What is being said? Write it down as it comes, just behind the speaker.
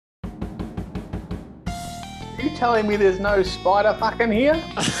You telling me there's no spider fucking here?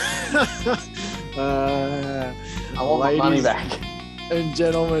 I want my money back. And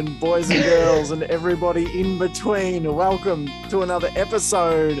gentlemen, boys and girls, and everybody in between, welcome to another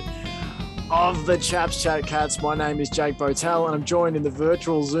episode of the Chaps Chat Cats. My name is Jake Botel, and I'm joined in the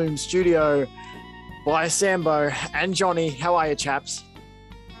virtual Zoom studio by Sambo and Johnny. How are you, chaps?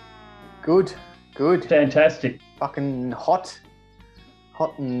 Good. Fantastic. Fucking hot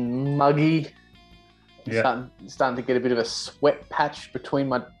and muggy. Yeah. Starting to get a bit of a sweat patch between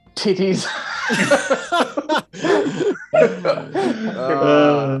my titties.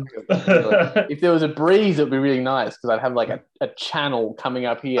 If there was a breeze, it would be really nice because I'd have like a channel coming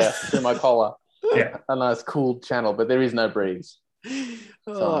up here through my collar. Yeah. A nice cool channel, but there is no breeze.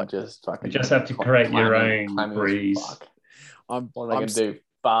 So I'm just fucking... You just have to create your own breeze. What am I going to do?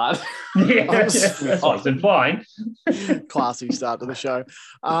 But that's what I was implying. Classy start to the show.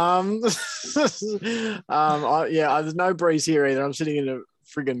 There's no breeze here either. I'm sitting in a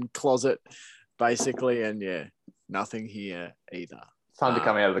friggin' closet, basically, and nothing here either. It's time to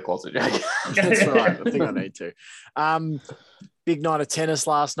come out of the closet, Jake. That's right. I think I need to. Big night of tennis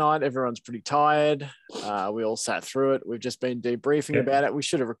last night. Everyone's pretty tired. We all sat through it. We've just been debriefing about it. We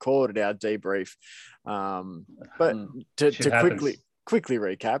should have recorded our debrief. But to quickly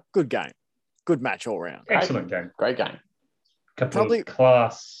recap, good game. Good match all round. Excellent game. Great game. Couple of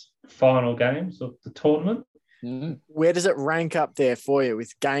class final games of the tournament. Mm-hmm. Where does it rank up there for you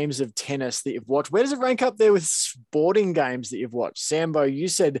with games of tennis that you've watched? Where does it rank up there with sporting games that you've watched? Sambo, you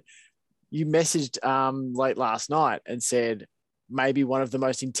said you messaged late last night and said maybe one of the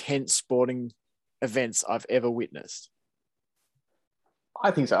most intense sporting events I've ever witnessed. I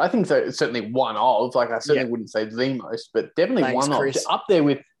think so. It's certainly one of. Like, I certainly wouldn't say the most, but definitely one Chris. of.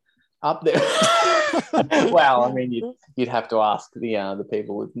 Up there. Well, I mean, you'd have to ask the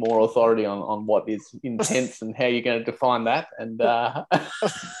people with more authority on what is intense and how you're going to define that. And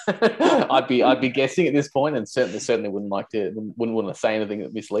I'd be guessing at this point, and certainly wouldn't want to say anything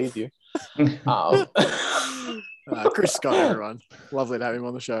that misleads you. Chris Scott, everyone. Lovely to have him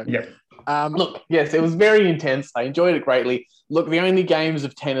on the show. Yeah. Look, yes, it was very intense. I enjoyed it greatly. Look, the only games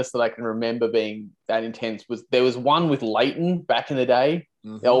of tennis that I can remember being that intense was one with Leighton back in the day,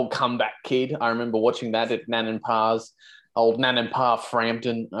 the old comeback kid. I remember watching that at Nan and Pa's, old Nan and Pa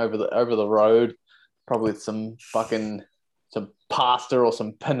Frampton over the road, probably with some pasta or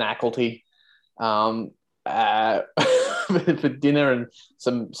some pinaculty for dinner and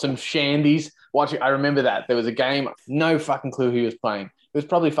some shandies. I remember that. There was a game, no fucking clue who he was playing. It was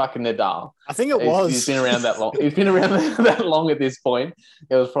probably fucking Nadal. I think it was. He's been around that long. He's been around that long at this point.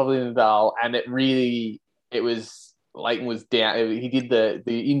 It was probably Nadal, and Leighton was down. He did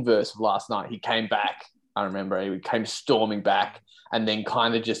the inverse of last night. He came back. I remember he came storming back, and then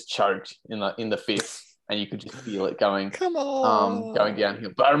kind of just choked in the fifth, and you could just feel it going. Come on, going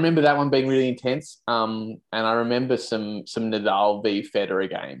downhill. But I remember that one being really intense. And I remember some Nadal v Federer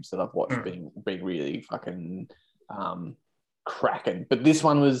games that I've watched being really fucking cracking. But this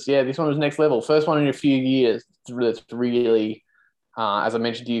one was next level. First one in a few years. That's really, as I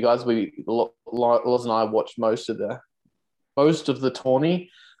mentioned to you guys, Loz and I watched most of the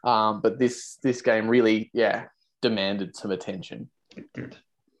tourney. But this game really, demanded some attention. It did.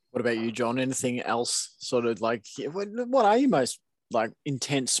 What about you, John? Anything else sort of like, what are your most like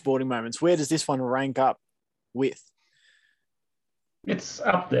intense sporting moments? Where does this one rank up with? It's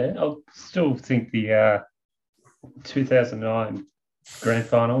up there. I still think the 2009 grand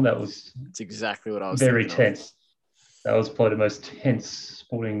final, that's exactly what I was very thinking tense. That was probably the most tense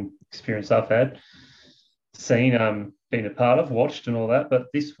sporting experience I've had. Seen, been a part of, watched and all that, but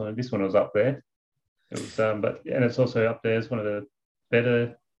this one was up there. It was, and it's also up there as one of the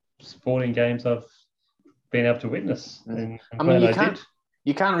better sporting games I've been able to witness. And I mean,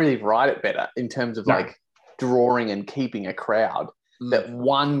 you can't really write it better in terms of like drawing and keeping a crowd. That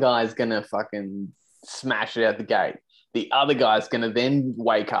one guy's gonna fucking smash it out the gate. The other guy's gonna then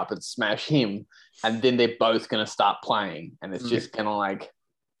wake up and smash him, and then they're both gonna start playing, and it's just gonna like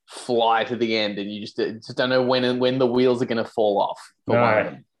fly to the end, and you just don't know when the wheels are gonna fall off.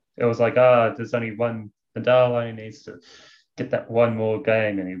 It was like, there's only one. Nadal only needs to get that one more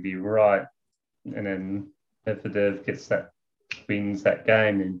game, and he'll be right. And then Medvedev wins that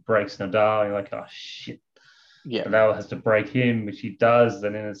game and breaks Nadal. You're like, oh shit. Yeah. Nadal has to break him, which he does,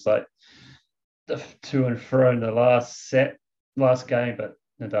 and then it's like the to and fro in the last game, but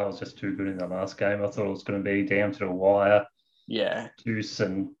Nadal was just too good in the last game. I thought it was going to be down to the wire. Yeah. Juice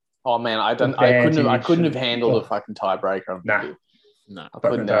and I couldn't have handled a fucking tiebreaker. No. I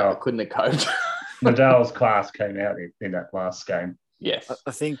couldn't have coped. Nadal's class came out in that last game. Yes.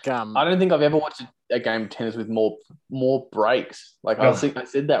 I think. I don't think I've ever watched a game of tennis with more breaks. Like I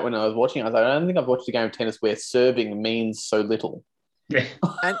said that when I was watching. I was like, I don't think I've watched a game of tennis where serving means so little. Yeah.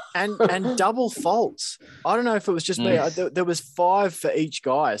 And double faults. I don't know if it was just me. There was 5 for each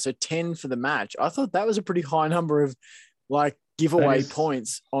guy, so 10 for the match. I thought that was a pretty high number of like giveaway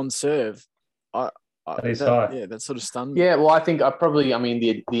points on serve. High. Yeah, that sort of stunned me. Yeah, well, I think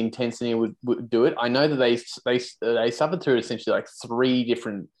the intensity would do it. I know that they suffered through essentially like 3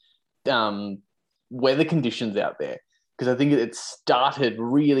 different weather conditions out there, because I think it started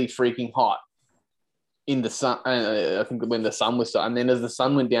really freaking hot in the sun. I think when the sun was, and then as the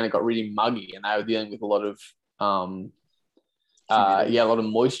sun went down, it got really muggy, and they were dealing with a lot of a lot of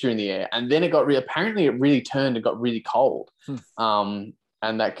moisture in the air, and then it got apparently it really turned and got really cold.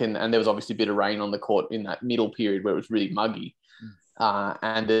 And there was obviously a bit of rain on the court in that middle period where it was really muggy.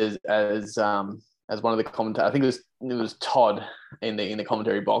 And as one of the commentators, I think it was Todd in the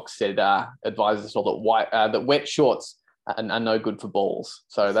commentary box, said advised us all that wet shorts are no good for balls.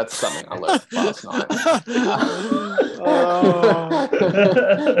 So that's something I learned last night.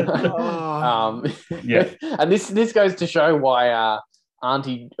 Yeah. And this goes to show why our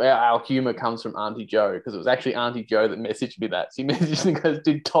humour comes from Auntie Jo, because it was actually Auntie Jo that messaged me that. She messaged me and goes,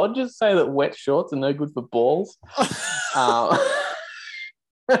 "Did Todd just say that wet shorts are no good for balls?" I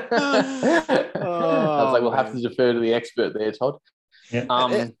was like, we'll have to defer to the expert there, Todd. Yeah.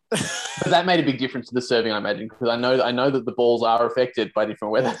 But that made a big difference to the serving, I imagine, because I know that the balls are affected by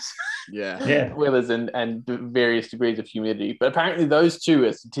different weathers. Yeah. Weathers and various degrees of humidity. But apparently those two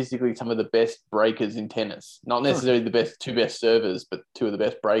are statistically some of the best breakers in tennis. Not necessarily the two best servers, but 2 of the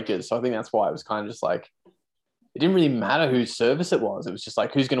best breakers. So I think that's why it was kind of just like, it didn't really matter whose service it was. It was just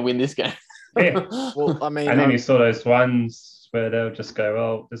like, who's going to win this game? Yeah. Well, I mean, and then you saw those ones where they'll just go,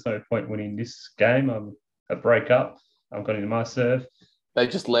 "Well, there's no point winning this game. I'm a break up. I'm going into my serve." They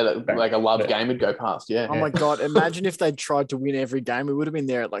just let it, like a love game would go past. Yeah. Oh my God. Imagine if they'd tried to win every game. We would have been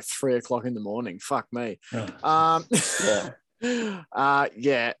there at like 3 o'clock in the morning. Fuck me. Oh.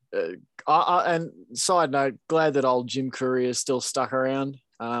 And side note, glad that old Jim Courier is still stuck around.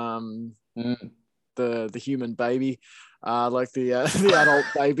 The human baby. Like the adult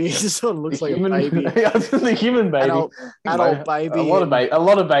baby. It sort of looks like a baby. The human baby. Adult baby. A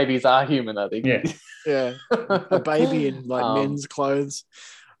lot of babies are human, I think. Yeah. Yeah. A baby in like men's clothes.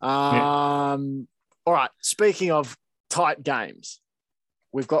 All right. Speaking of tight games,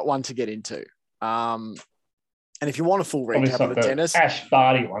 we've got one to get into. And if you want a full recap of the tennis, Ash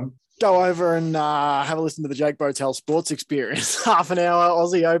Barty one, go over and have a listen to the Jake Botel Sports Experience. Half an hour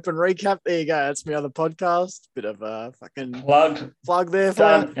Aussie Open recap. There you go. That's my other podcast. Bit of a fucking plug there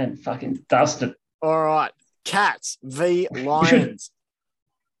for you. And fucking dusted. All right. Cats v Lions.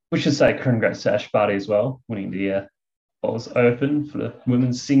 We should say congrats to Ash Barty as well, winning the Oz Open for the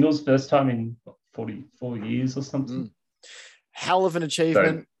women's singles, first time in 44 years or something. Hell of an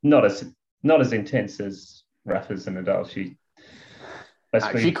achievement. So not as intense as Rafa's and Nadal. She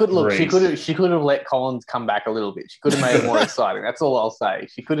could have let Collins come back a little bit. She could have made it more exciting. That's all I'll say.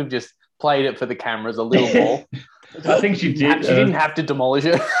 She could have just played it for the cameras a little more. I think she did. She didn't have to demolish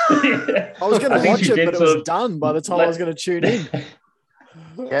it. Yeah. I was going to watch it, but it was done by the time I was going to tune in.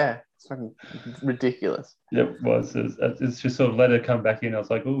 Yeah, it's fucking ridiculous. It was. It's just sort of let her come back in. I was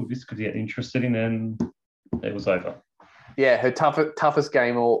like, oh, this could get interesting, and it was over. Yeah, her toughest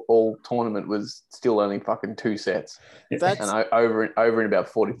game all tournament was still only fucking 2 sets. And over in about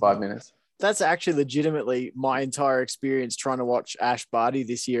 45 minutes. That's actually legitimately my entire experience trying to watch Ash Barty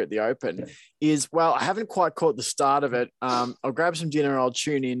this year at the Open. I haven't quite caught the start of it. I'll grab some dinner and I'll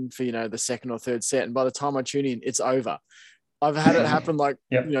tune in for, the second or third set. And by the time I tune in, it's over. I've had it happen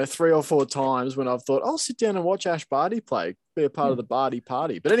 3 or 4 times when I've thought, I'll sit down and watch Ash Barty play, be a part of the Barty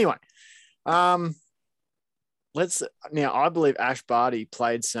party. But anyway, I believe Ash Barty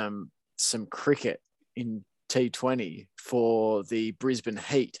played some cricket in T20 for the Brisbane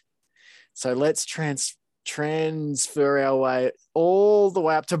Heat. So let's transfer our way all the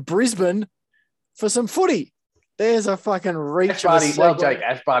way up to Brisbane for some footy. There's a fucking reach. Jake,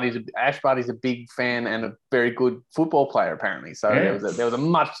 Ash Barty's a big fan and a very good football player, apparently. So there was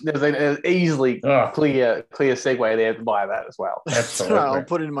an easily clear segue there to buy that as well. Absolutely. I'll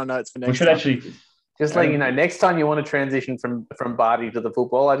put it in my notes for next time. We should actually just letting you know, next time you want to transition from Barty to the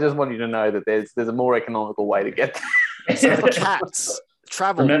football, I just want you to know that there's a more economical way to get there. So the Cats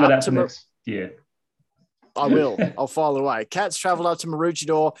travel Remember up that to next year. I will. I'll file it away. Cats travelled up to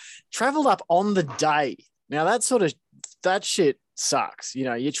Maroochydore, travelled up on the day. Now that shit sucks. You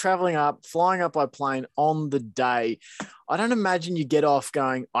know, you're traveling up, flying up by plane on the day. I don't imagine you get off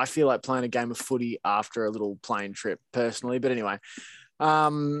going, I feel like playing a game of footy after a little plane trip personally. But anyway,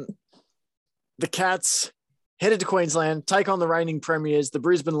 the Cats headed to Queensland, take on the reigning premiers, the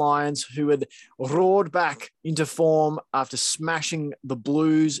Brisbane Lions, who had roared back into form after smashing the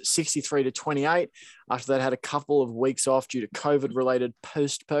Blues 63-28 after they'd had a couple of weeks off due to COVID-related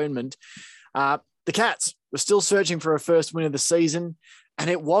postponement. The Cats were still searching for a first win of the season, and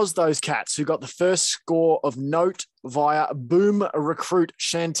it was those Cats who got the first score of note via boom recruit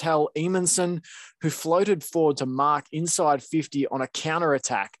Chantel Eamonson, who floated forward to mark inside 50 on a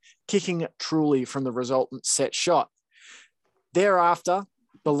counter-attack, kicking truly from the resultant set shot. Thereafter,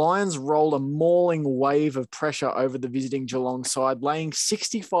 the Lions rolled a mauling wave of pressure over the visiting Geelong side, laying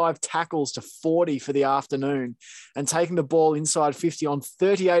 65 tackles to 40 for the afternoon and taking the ball inside 50 on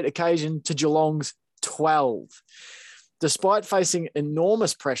 38 occasions to Geelong's 12. Despite facing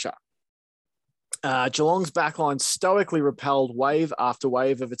enormous pressure, Geelong's backline stoically repelled wave after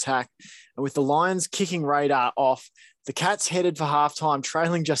wave of attack, and with the Lions' kicking radar off, the Cats headed for halftime,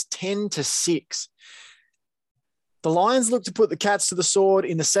 trailing just 10-6. The Lions looked to put the Cats to the sword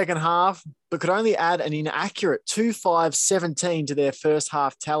in the second half, but could only add an inaccurate 2-5-17 to their first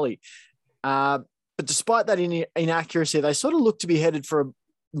half tally. But despite that inaccuracy, they sort of looked to be headed for a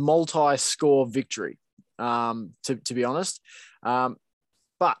multi-score victory, to be honest.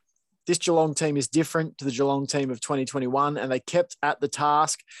 But this Geelong team is different to the Geelong team of 2021, and they kept at the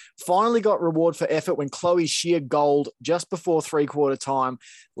task. Finally got reward for effort when Chloe Shear goaled just before three-quarter time,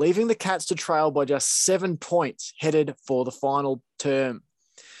 leaving the Cats to trail by just 7 points headed for the final term.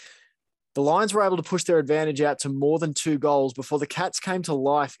 The Lions were able to push their advantage out to more than 2 goals before the Cats came to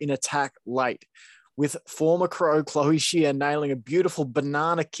life in attack late, with former Crow Chloe Shear nailing a beautiful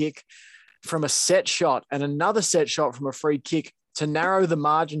banana kick from a set shot and another set shot from a free kick to narrow the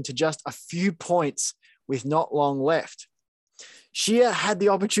margin to just a few points with not long left. Shear had the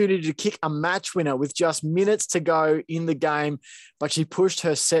opportunity to kick a match winner with just minutes to go in the game, but she pushed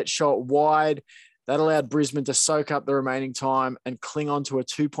her set shot wide. That allowed Brisbane to soak up the remaining time and cling on to a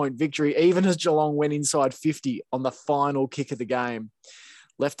 2-point victory, even as Geelong went inside 50 on the final kick of the game.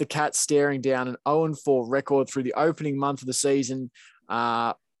 Left the Cats staring down an 0-4 record through the opening month of the season.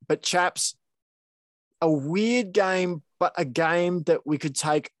 But Chaps, a weird game, but a game that we could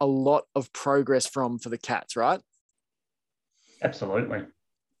take a lot of progress from for the Cats, right? Absolutely.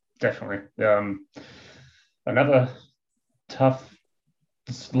 Definitely. Another tough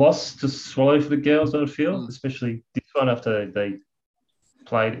loss to swallow for the girls, I feel, especially this one after they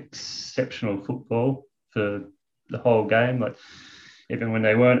played exceptional football for the whole game. Like, even when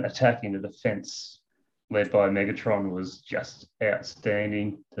they weren't attacking, the defence led by Megatron was just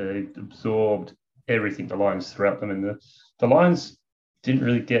outstanding. They absorbed everything the Lions threw at them, and the Lions didn't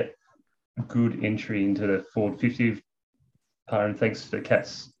really get good entry into the forward 50, thanks to the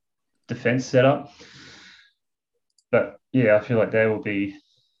Cats' defence setup. But yeah, I feel like they will be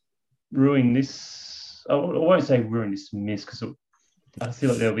ruining this. I won't say ruin this miss, because I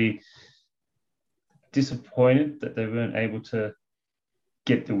feel like they'll be disappointed that they weren't able to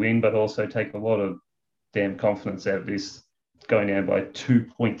get the win, but also take a lot of damn confidence out of this, going down by 2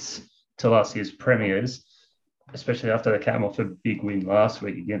 points to last year's premiers, especially after they came off a big win last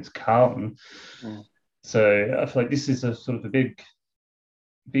week against Carlton. So I feel like this is a sort of a big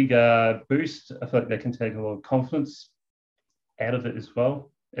boost. I feel like they can take a lot of confidence out of it as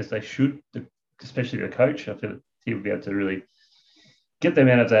well, as they should, especially the coach. I feel like he'll be able to really get them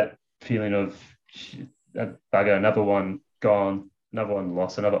out of that feeling of bugger, another one gone, another one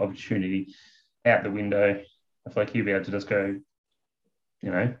lost, another opportunity out the window. I feel like he'll be able to just go,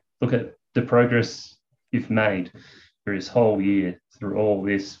 look at the progress you've made for his whole year through all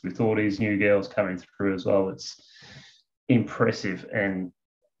this, with all these new girls coming through as well. It's impressive and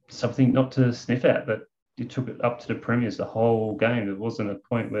something not to sniff at, but you took it up to the premiers the whole game. There wasn't a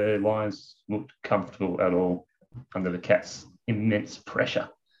point where Lions looked comfortable at all under the Cats' immense pressure.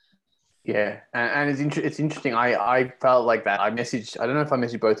 Yeah, and it's interesting. I felt like that. I don't know if I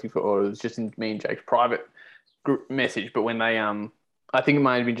messaged both of you or it was just in me and Jake's private group message, but when they I think it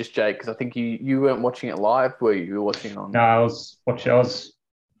might have been just Jake, because I think you weren't watching it live, were you? You were watching it on. No, I was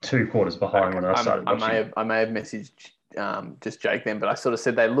 2 quarters behind when I started watching. I may have messaged just Jake then, but I sort of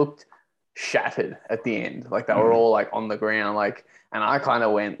said they looked shattered at the end, like they were all like on the ground, like, and I kind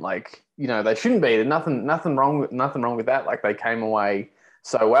of went like, they shouldn't be. There's nothing wrong with that. Like, they came away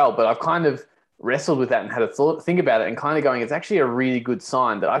so well, but I've kind of wrestled with that and had a think about it, and kind of going, it's actually a really good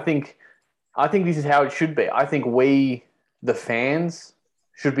sign that I think this is how it should be. I think we, the fans,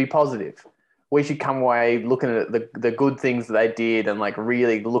 should be positive. we should come away looking at the good things that they did and like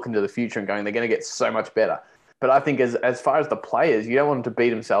really looking to the future and going, they're going to get so much better. But I think as far as the players, you don't want them to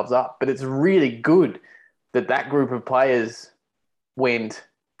beat themselves up. But it's really good that group of players went,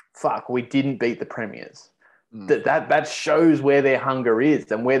 fuck, we didn't beat the Premiers. That shows where their hunger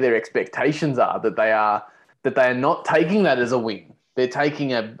is and where their expectations are, that they are not taking that as a win. They're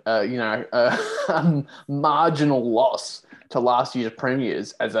taking a marginal loss to last year's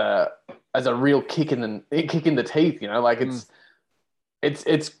Premiers as a real kick in the teeth. Like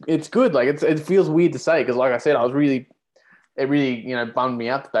it's good. Like it feels weird to say because, like I said, it really bummed me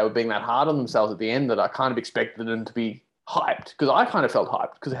out that they were being that hard on themselves at the end. That I kind of expected them to be hyped because I kind of felt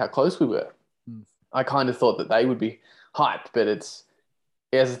hyped because of how close we were. I kind of thought that they would be hyped, but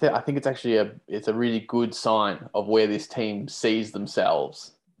I think it's actually a really good sign of where this team sees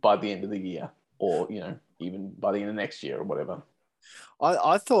themselves by the end of the year, or even by the end of next year or whatever.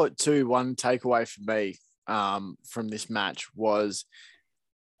 I thought too. One takeaway for me from this match was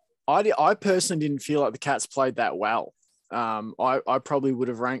I personally didn't feel like the Cats played that well. I probably would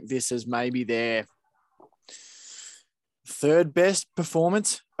have ranked this as maybe their third best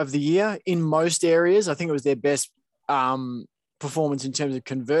performance of the year in most areas. I think it was their best performance in terms of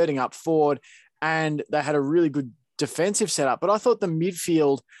converting up forward, and they had a really good defensive setup. But I thought the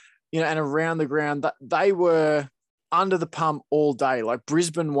midfield, and around the ground, that they were under the pump all day. Like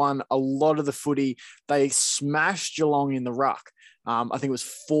Brisbane won a lot of the footy. They smashed Geelong in the ruck. I think it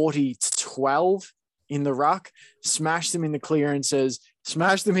was 40-12 in the ruck, smashed them in the clearances,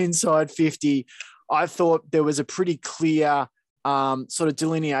 smashed them inside 50. I thought there was a pretty clear sort of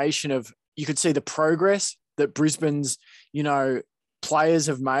delineation of, you could see the progress that Brisbane's, players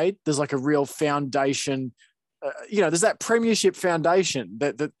have made. There's like a real foundation, there's that premiership foundation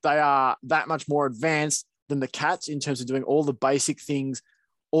that they are that much more advanced than the Cats in terms of doing all the basic things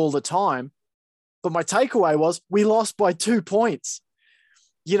all the time. But my takeaway was we lost by 2 points.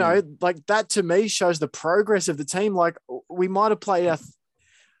 Like that to me shows the progress of the team. Like we might have played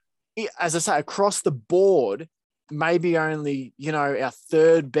as I say, across the board, maybe only, our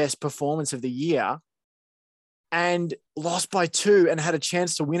third best performance of the year and lost by 2 and had a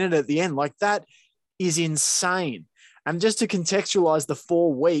chance to win it at the end. Like that is insane. And just to contextualize the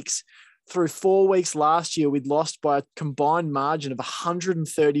 4 weeks, through 4 weeks last year, we'd lost by a combined margin of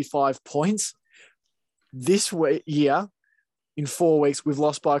 135 points. This year, in 4 weeks, we've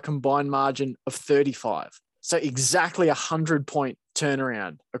lost by a combined margin of 35. So exactly 100-point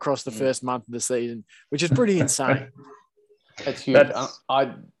turnaround across the first month of the season, which is pretty insane. That's huge.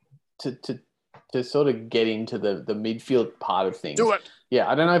 To sort of get into the midfield part of things. Do it. Yeah,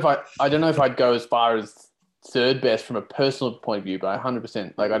 I don't know if I'd go as far as third best from a personal point of view, but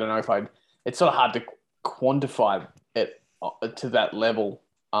 100%. Like I don't know if it's sort of hard to quantify it to that level.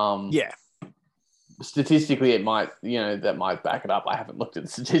 Yeah. Statistically, it might, that might back it up. I haven't looked at the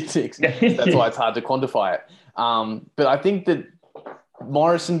statistics. That's why it's hard to quantify it. But I think that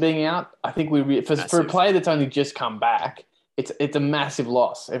Morrison being out, I think for a player that's only just come back, it's a massive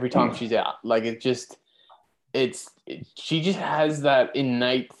loss every time she's out. Like she just has that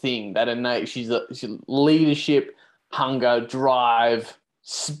innate thing, she's leadership, hunger, drive,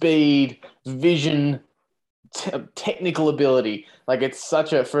 speed, vision, technical ability. Like it's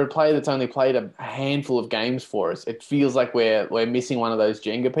for a player that's only played a handful of games for us, it feels like we're missing one of those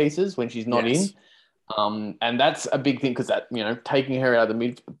Jenga pieces when she's not in. And that's a big thing because that, taking her out of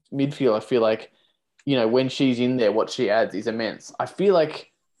the midfield, I feel like, when she's in there, what she adds is immense. I feel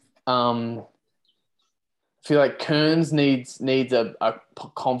like Kearns needs a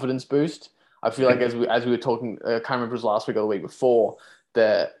confidence boost. I feel like as we were talking, I can't remember if it was last week or the week before,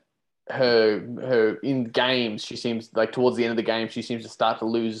 that her in games, she seems like towards the end of the game, she seems to start to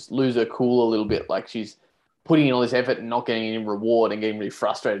lose her cool a little bit. Like she's putting in all this effort and not getting any reward and getting really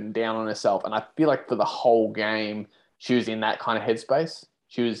frustrated and down on herself. And I feel like for the whole game, she was in that kind of headspace.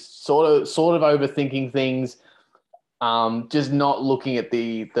 She was sort of overthinking things, just not looking at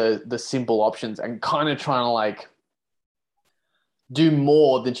the simple options and kind of trying to like do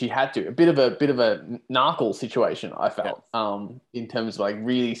more than she had to. A bit of a narcle situation, I felt, in terms of like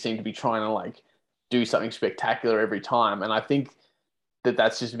really seemed to be trying to like do something spectacular every time. And I think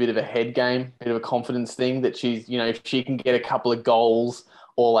that's just a bit of a head game, bit of a confidence thing that she's, if she can get a couple of goals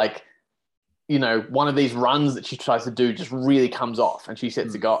or like, one of these runs that she tries to do just really comes off and she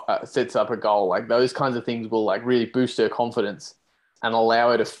sets up a goal. Like those kinds of things will like really boost her confidence and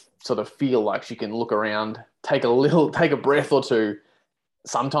allow her to sort of feel like she can look around, take a breath or two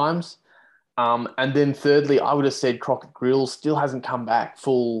sometimes. And then thirdly, I would have said Crockett Grill still hasn't come back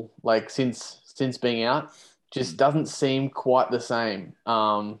full, like since being out, just doesn't seem quite the same.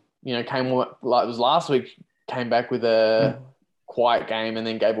 came like it was last week, came back with a quiet game and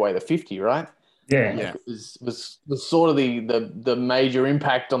then gave away the 50, right? Yeah. Like it was sort of the major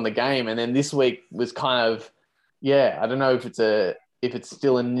impact on the game. And then this week was kind of, I don't know if it's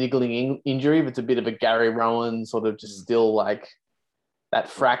still a niggling injury, if it's a bit of a Gary Rowan sort of just still like that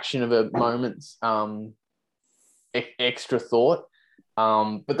fraction of a moment's extra thought.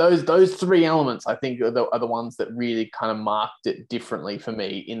 But those three elements, I think, are the ones that really kind of marked it differently for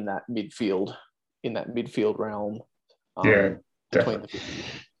me in that midfield realm. Yeah, definitely.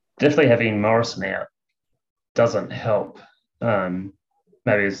 Definitely having Morrison out doesn't help.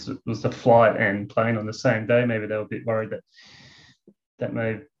 Maybe it was the flight and playing on the same day. Maybe they were a bit worried that may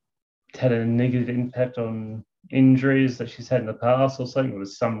have had a negative impact on injuries that she's had in the past or something. There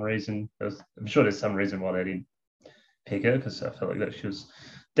was some reason. I'm sure there's some reason why they didn't pick her, because I felt like that she was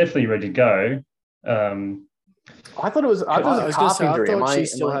definitely ready to go. I thought it was a calf injury. I thought she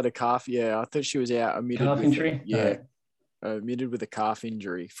still had a calf. Yeah, I thought she was out admitted calf injury. Admitted with a calf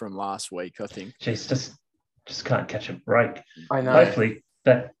injury from last week, I think. She's just can't catch a break. I know. Hopefully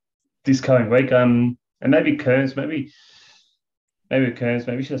that this coming week, and maybe Kearns, maybe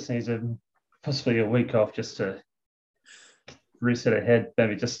she just needs possibly a week off just to reset her head,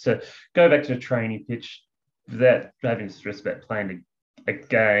 maybe just to go back to the training pitch without having to stress about playing a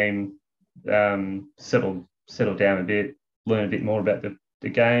game, settle down a bit, learn a bit more about the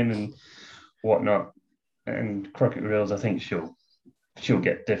game and whatnot. And Crockett Reels, I think she'll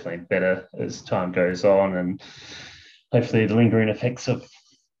get definitely better as time goes on, and hopefully the lingering effects of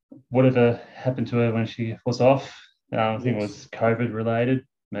whatever happened to her when she was off, I think it was COVID related.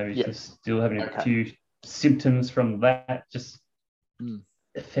 Maybe she's still having a few symptoms from that, just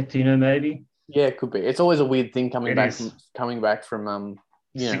affecting her maybe. Yeah, it could be. It's always a weird thing coming back from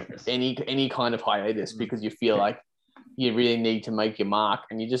any kind of hiatus, because you feel like you really need to make your mark,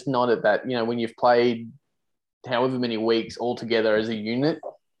 and you're just not at that. When you've played however many weeks all together as a unit,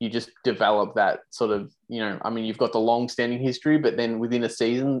 you just develop that sort of, you've got the long-standing history, but then within a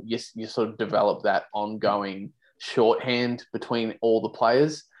season, you sort of develop that ongoing shorthand between all the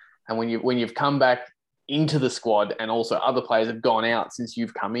players. And when you've come back into the squad and also other players have gone out since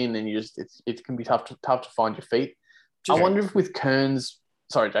you've come in, and it can be tough to find your feet. I wonder if with Kearns,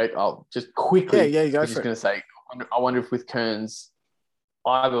 sorry, Jake, I'll just quickly. Yeah, you go. I'm just going to say, I wonder if with Kearns,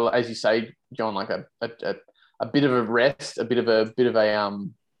 either, as you say, John, like a bit of a rest, a bit of a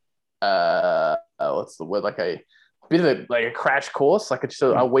what's the word? Like a bit of a crash course, like just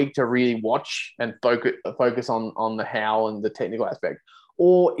a week to really watch and focus on the how and the technical aspect.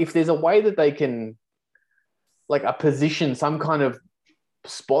 Or if there's a way that they can, like a position, some kind of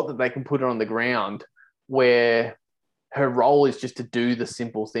spot that they can put her on the ground where her role is just to do the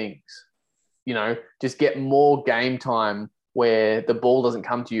simple things, just get more game time where the ball doesn't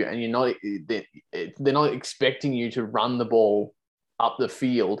come to you and they're not expecting you to run the ball up the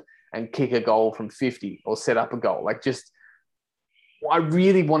field and kick a goal from 50 or set up a goal. Like, just, I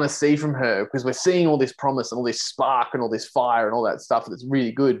really want to see from her, because we're seeing all this promise and all this spark and all this fire and all that stuff that's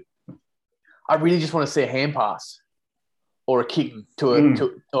really good. I really just want to see a hand pass or a kick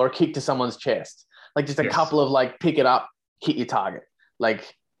or a kick to someone's chest. Like, just a couple of, like, pick it up, hit your target.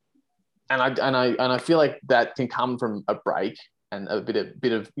 Like, and I feel like that can come from a break and a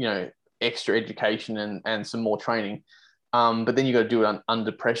bit of extra education and some more training. But then you got to do it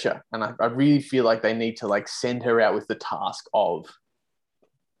under pressure. And I really feel like they need to, like, send her out with the task of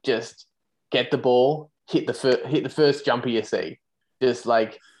just get the ball, hit the first jumper you see, just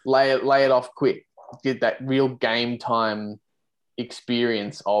like lay it off quick, get that real game time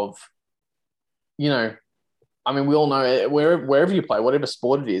experience of, we all know wherever you play, whatever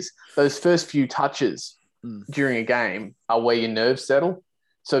sport it is, those first few touches during a game are where your nerves settle.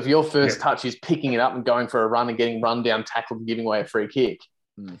 So if your first touch is picking it up and going for a run and getting run down, tackled, and giving away a free kick,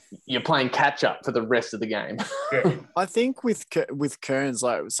 you're playing catch up for the rest of the game. I think with Kearns,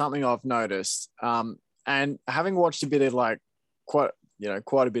 like, something I've noticed, and having watched a bit of, like, quite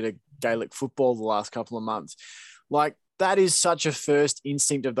a bit of Gaelic football the last couple of months, like, that is such a first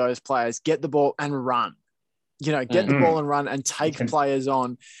instinct of those players: get the ball and run. Get the ball and run and take players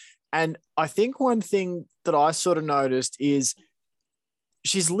on. And I think one thing that I sort of noticed is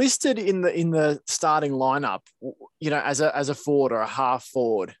she's listed in the starting lineup, as a forward or a half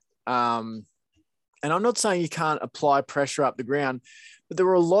forward. And I'm not saying you can't apply pressure up the ground, but there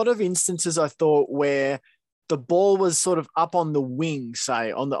were a lot of instances, I thought, where the ball was sort of up on the wing,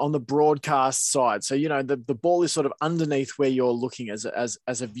 say on the broadcast side. So, the ball is sort of underneath where you're looking as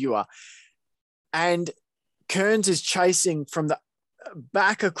a viewer. And Kearns is chasing from the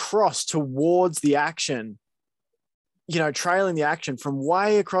back across towards the action trailing the action from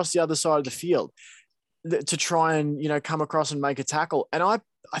way across the other side of the field to try and, come across and make a tackle. And I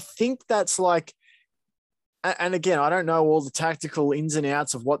think that's like, and again, I don't know all the tactical ins and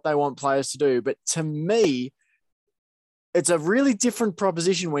outs of what they want players to do, but to me, it's a really different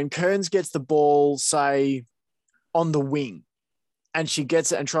proposition when Kearns gets the ball, say, on the wing, and she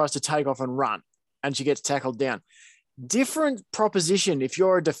gets it and tries to take off and run, and she gets tackled down. Different proposition if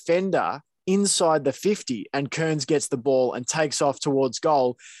you're a defender inside the 50 and Kearns gets the ball and takes off towards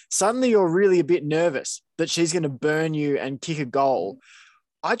goal. Suddenly you're really a bit nervous that she's going to burn you and kick a goal.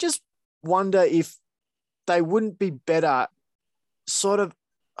 I just wonder if they wouldn't be better sort of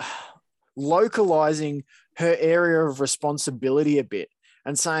localizing her area of responsibility a bit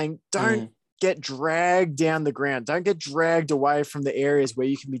and saying, don't get dragged down the ground. Don't get dragged away from the areas where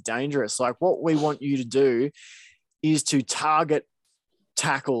you can be dangerous. Like, what we want you to do is to target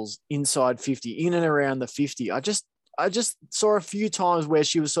tackles inside 50, in and around the 50. I just saw a few times where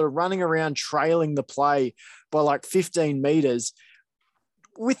she was sort of running around trailing the play by like 15 meters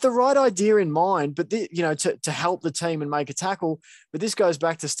with the right idea in mind, but to help the team and make a tackle. But this goes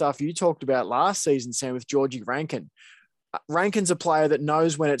back to stuff you talked about last season, Sam, with Georgie Rankin. Rankin's a player that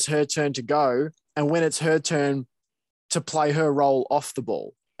knows when it's her turn to go and when it's her turn to play her role off the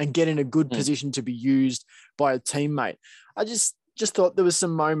ball and get in a good position to be used by a teammate. I just thought there was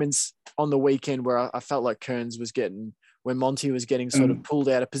some moments on the weekend where I felt like Kearns was when Monty was getting sort of pulled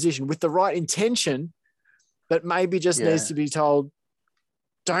out of position with the right intention, but maybe just needs to be told,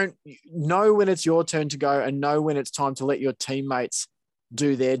 don't know when it's your turn to go and know when it's time to let your teammates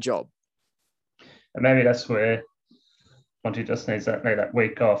do their job. And maybe that's where Monty just needs that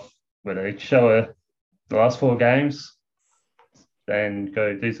week off where they show her the last 4 games and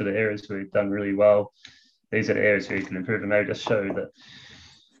go, these are the areas where we've done really well. These are the areas where you can improve, and maybe just show that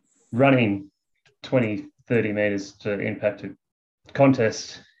running 20, 30 metres to impact a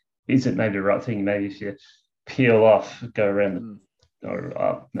contest isn't maybe the right thing. Maybe if you peel off, go around or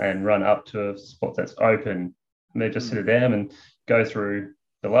up and run up to a spot that's open, and they just sit her down and go through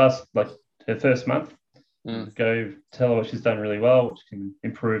the last, like her first month, go tell her what she's done really well, what she can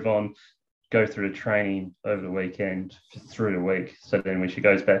improve on, go through the training over the weekend through the week. So then when she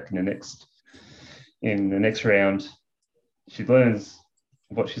goes back in the next round, she learns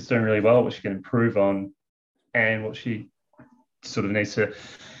what she's doing really well, what she can improve on, and what she sort of needs to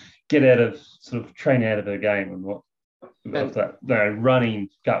get out of, sort of train out of her game, and what of that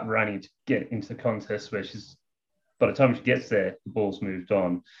gut running to get into the contest where she's, by the time she gets there, the ball's moved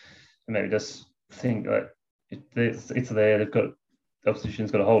on. And maybe just think that it's there, they've got, the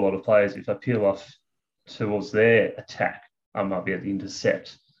opposition's got a whole lot of players. If I peel off towards their attack, I might be able to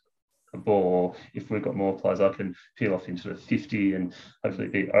intercept a ball. If we've got more players, I can peel off into the 50 and hopefully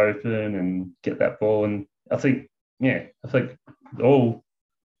be open and get that ball. And I think all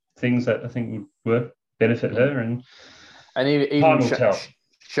things that I think would work, benefit her, and even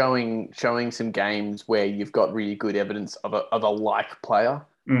showing some games where you've got really good evidence of a like player.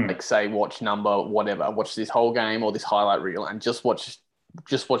 Like, say, watch number whatever, watch this whole game or this highlight reel, and just watch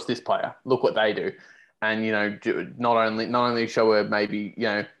this player. Look what they do, and not only show her maybe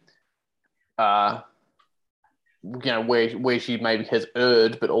where she maybe has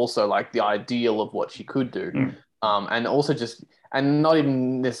erred, but also like the ideal of what she could do, and also and not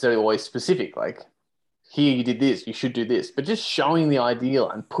even necessarily always specific. Like, here you did this, you should do this, but just showing the ideal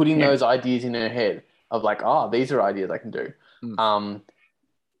and putting those ideas in her head of like, these are ideas I can do.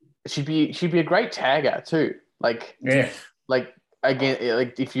 She'd be a great tagger too. Like again,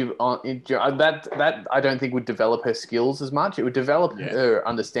 like if you that I don't think would develop her skills as much. It would develop her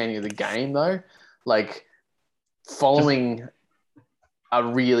understanding of the game though. Like following a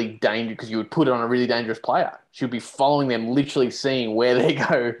really dangerous, because you would put it on a really dangerous player. She would be following them, literally seeing where they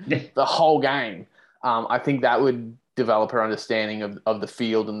go the whole game. I think that would develop her understanding of the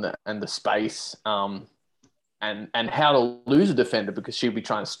field and the space. And how to lose a defender, because she'd be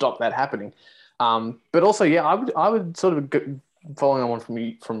trying to stop that happening. But also, I would sort of following on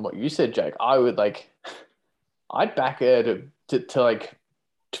from what you said, Jake. I'd back her to like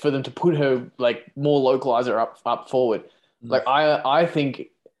for them to put her like more localizer up forward. Like I think,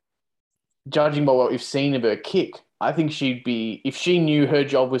 judging by what we've seen of her kick, I think she'd be, if she knew her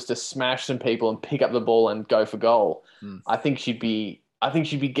job was to smash some people and pick up the ball and go for goal. I think she'd be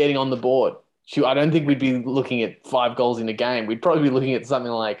getting on the board. I don't think we'd be looking at 5 goals in a game. We'd probably be looking at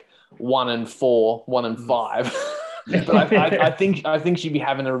something like 1 and 4, 1 and 5. But I think she'd be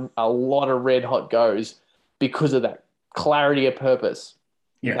having a lot of red hot goes because of that clarity of purpose.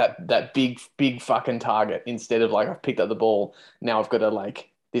 Yeah. That big fucking target, instead of like, I've picked up the ball, now I've got to like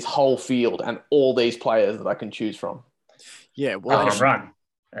this whole field and all these players that I can choose from. Yeah, well, run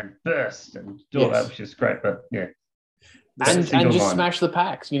and burst and do all that, which is great. But yeah. And just smash the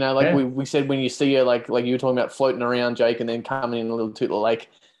packs, like we said, when you see her, like you were talking about floating around, Jake, and then coming in a little tootler, like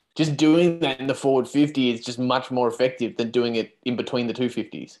just doing that in the forward 50 is just much more effective than doing it in between the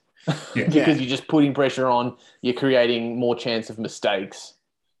 250s. Because you're just putting pressure on, you're creating more chance of mistakes,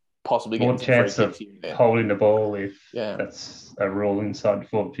 possibly more getting chance of holding the ball if that's a rule inside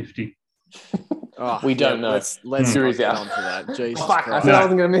 450. We don't know. Let's not get onto that. Jesus Fuck, Christ. I said I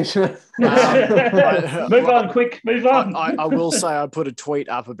wasn't going to mention it. Move on, quick. Move on. I will say I put a tweet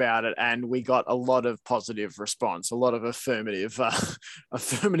up about it, and we got a lot of positive response, a lot of affirmative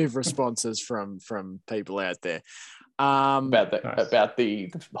responses from people out there. About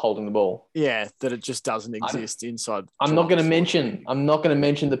the holding the ball. Yeah, that it just doesn't exist inside. I'm not going to mention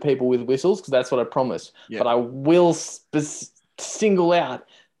the people with whistles, because that's what I promised. Yeah. But I will single out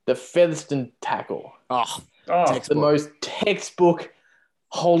the Featherstone tackle. It's the most textbook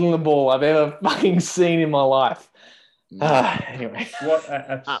holding the ball I've ever fucking seen in my life. Anyway, what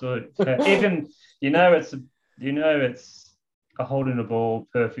an absolute! Even it's a holding the ball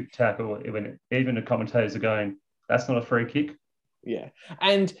perfect tackle. Even the commentators are going, "That's not a free kick." Yeah,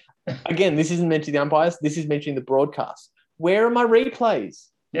 and again, this isn't mentioning the umpires. This is mentioning the broadcast. Where are my replays?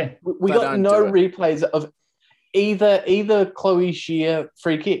 Yeah, we got no replays of either Chloe Shear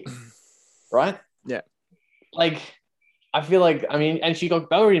free kick, right? Yeah. Like, I feel like, and she got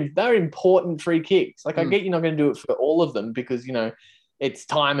very important free kicks. Like, I get you're not going to do it for all of them because, it's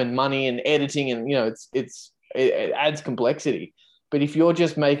time and money and editing and, it adds complexity. But if you're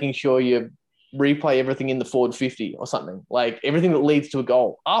just making sure you replay everything in the forward 50 or something, like everything that leads to a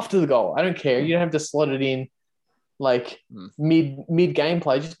goal, after the goal, I don't care. You don't have to slot it in like mid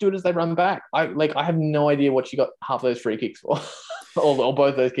gameplay, just do it as they run back. I have no idea what she got half those free kicks for, or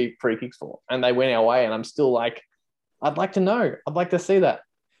both those free kicks for, and they went our way. And I'm still like, I'd like to know. I'd like to see that.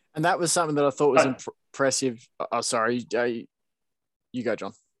 And that was something that I thought was impressive. Oh, sorry, you go,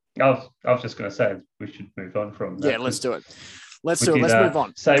 John. I was just going to say we should move on from that. Yeah, let's do it. Let's move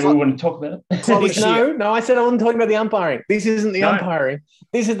on. Say we want to talk about it. No, I said I wasn't talking about the umpiring. This isn't the umpiring.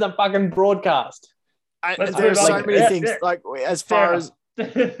 This is the fucking broadcast. There are so many things, like as far as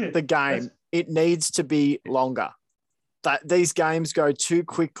the game, it needs to be longer. That these games go too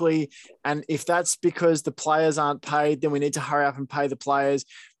quickly, and if that's because the players aren't paid, then we need to hurry up and pay the players,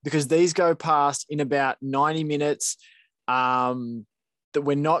 because these go past in about 90 minutes. That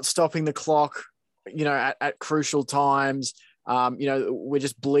we're not stopping the clock, at crucial times. We're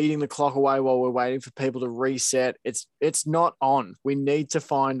just bleeding the clock away while we're waiting for people to reset. It's not on. We need to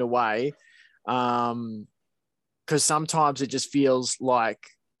find a way. Because sometimes it just feels like,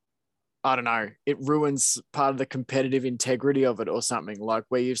 I don't know, it ruins part of the competitive integrity of it or something, like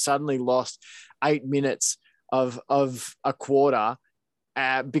where you've suddenly lost 8 minutes of a quarter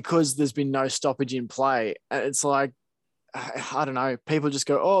because there's been no stoppage in play. It's like, I don't know, people just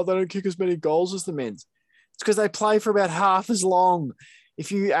go, oh, they don't kick as many goals as the men's. It's because they play for about half as long.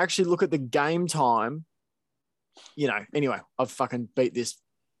 If you actually look at the game time, anyway, I've fucking beat this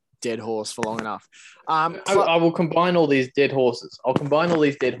dead horse for long enough. I will combine all these dead horses. I'll combine all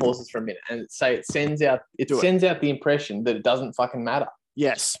these dead horses for a minute and say it sends out the impression that it doesn't fucking matter.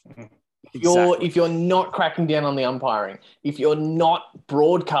 Yes. If you're not cracking down on the umpiring, if you're not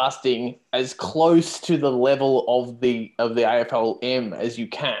broadcasting as close to the level of the AFLM as you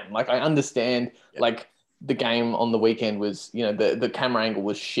can, like I understand, like the game on the weekend was, the camera angle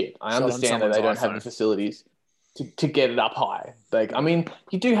was shit. I understand that they don't have the facilities to get it up high. Like,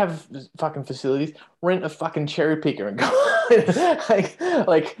 you do have fucking facilities. Rent a fucking cherry picker and go.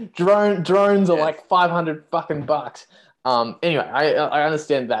 like drones are like 500 fucking bucks. Anyway, I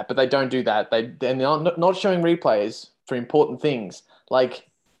understand that, but they don't do that. They're not showing replays for important things. Like,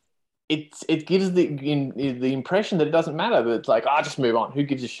 it gives the impression that it doesn't matter. But it's like, just move on. Who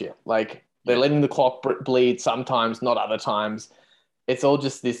gives a shit? Like, they're letting the clock bleed sometimes, not other times. It's all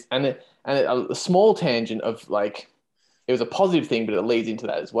just this, and a small tangent of like, it was a positive thing, but it leads into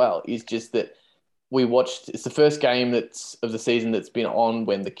that as well. Is just that we watched. It's the first game of the season that's been on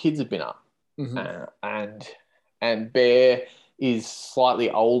when the kids have been up, and Bear is slightly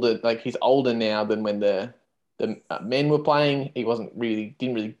older. Like, he's older now than when the men were playing. He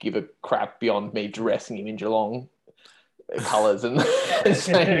didn't really give a crap beyond me dressing him in Geelong colours and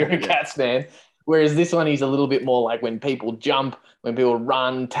saying you're a Cats fan. Whereas this one, he's a little bit more like when people jump, when people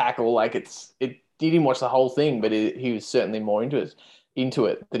run, tackle. Like, he didn't watch the whole thing, but he was certainly more into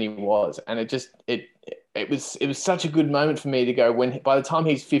it than he was, and it was such a good moment for me to go, when by the time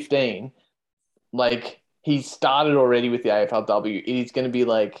he's 15, like, he started already with the AFLW. It is going to be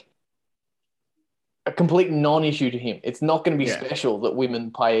like a complete non-issue to him. It's not going to be special that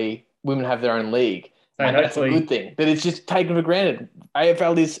women have their own league. And that's a good thing. That it's just taken for granted.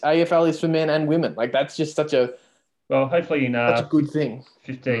 AFL is for men and women. Like that's just such a hopefully in such a good thing.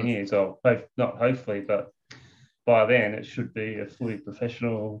 15 years, or not hopefully, but by then it should be a fully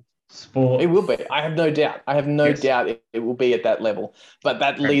professional sport. It will be. I have no doubt. I have no doubt it will be at that level. But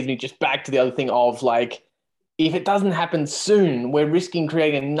that leads me just back to the other thing of like, if it doesn't happen soon, we're risking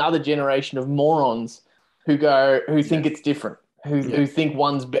creating another generation of morons who think it's different, who think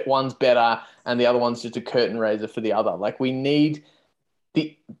one's better and the other one's just a curtain raiser for the other. Like we need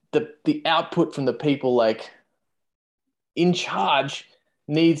the output from the people like in charge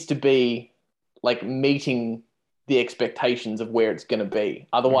needs to be like meeting the expectations of where it's going to be.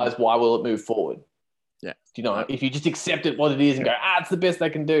 Otherwise, why will it move forward? Yeah. You know, if you just accept it what it is and go, it's the best they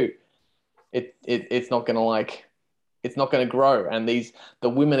can do, it's not going to it's not going to grow. And the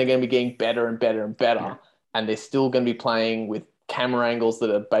women are going to be getting better and better and better. Yeah. And they're still going to be playing with camera angles that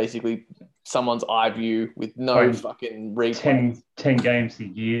are basically someone's eye view with no fucking replay. 10 games a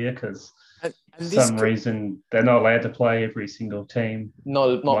year because for some reason they're not allowed to play every single team.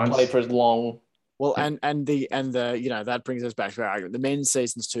 Not played for as long. Well, and the that brings us back to our argument. The men's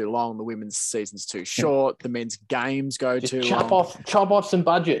season's too long, the women's season's too short, the men's games go just too long. Chop off some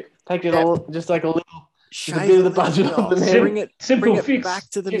budget. Take it all, just like a little, just a bit of the budget of the men. Bring it back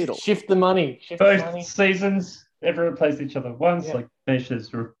to the middle. Shift the money. Both seasons, everyone plays each other once. Yeah. Like Besh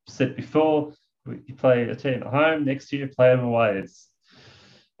has said before, you play a team at home, next year play them away. It's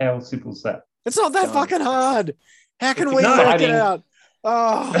how simple is that? It's not that fucking hard. How can we work it out?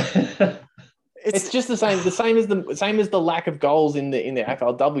 Oh. It's just the same. The same as the lack of goals in the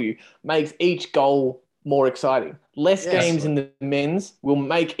AFLW makes each goal more exciting. Less games in the men's will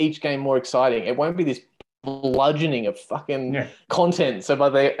make each game more exciting. It won't be this bludgeoning of fucking content. So by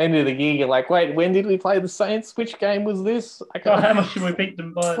the end of the year, you're like, wait, when did we play the Saints? Which game was this? How much should we beat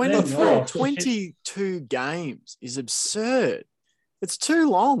them by? 22 games is absurd. It's too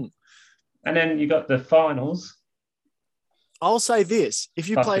long. And then you got the finals. I'll say this. If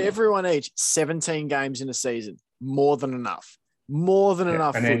you play everyone each 17 games in a season, more than enough. More than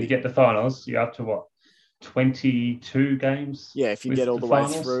enough. And then you get the finals, you're up to what? 22 games? Yeah, if you get all the way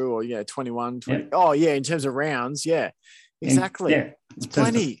through, or 21, 20. Yeah. Oh, yeah, in terms of rounds, yeah. Exactly. It's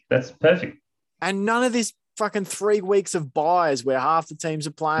plenty. That's perfect. And none of this fucking 3 weeks of buys where half the teams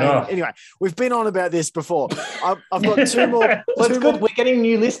are playing. No. Anyway, we've been on about this before. I've got 2 more. Well, it's good. We're getting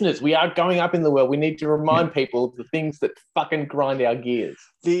new listeners. We are going up in the world. We need to remind people of the things that fucking grind our gears.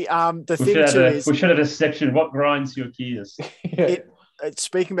 The thing too is we should have a section. What grinds your gears?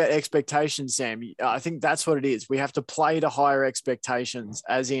 Speaking about expectations, Sam, I think that's what it is. We have to play to higher expectations,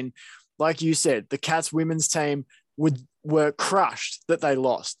 as in, like you said, the Cats women's team were crushed that they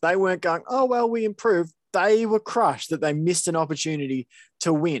lost. They weren't going, oh, well, we improved. They were crushed that they missed an opportunity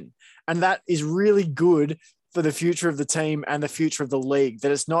to win. And that is really good for the future of the team and the future of the league,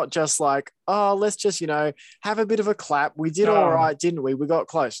 that it's not just like, oh, let's just, have a bit of a clap. We did all right, didn't we? We got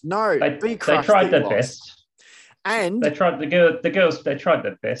close. No, they tried their best. And they tried the girls, they tried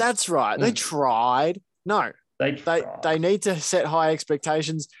their best. That's right. They tried. No, they need to set high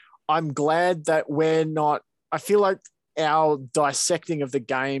expectations. I'm glad that I feel like our dissecting of the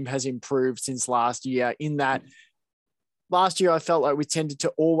game has improved since last year, in that last year I felt like we tended to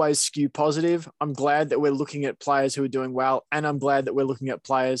always skew positive. I'm glad that we're looking at players who are doing well, and I'm glad that we're looking at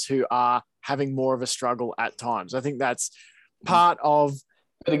players who are having more of a struggle at times. I think that's part of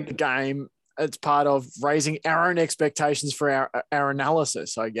the game. It's part of raising our own expectations for our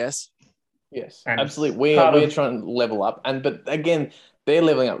analysis, I guess. Yes, and absolutely. We're trying to level up. But again, they're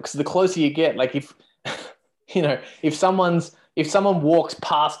leveling up, because the closer you get, like if someone walks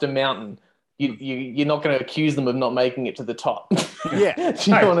past a mountain, you're not going to accuse them of not making it to the top. Yeah.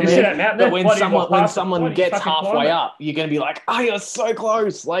 Do you know what I mean? But when someone gets halfway up, you're going to be like, oh, you're so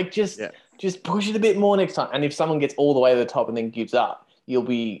close. Like, just push it a bit more next time. And if someone gets all the way to the top and then gives up, you'll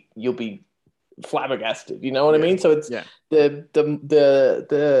be flabbergasted. You know what I mean? So it's the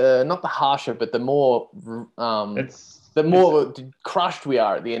not the harsher, but the more crushed we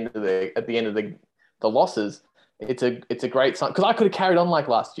are at the end of the losses. It's a great sign, because I could have carried on like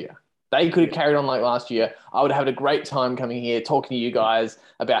last year. They could have carried on like last year. I would have had a great time coming here, talking to you guys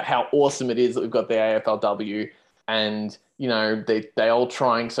about how awesome it is that we've got the AFLW, and they all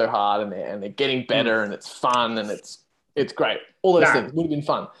trying so hard, and they're getting better, and it's fun, and it's great. All those things would have been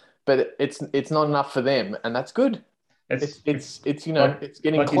fun, but it's not enough for them, and that's good. It's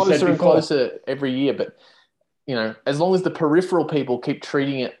getting closer and closer every year. But as long as the peripheral people keep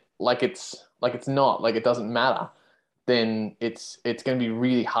treating it like it's not, like it doesn't matter, then it's going to be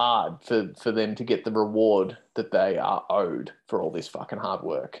really hard for them to get the reward that they are owed for all this fucking hard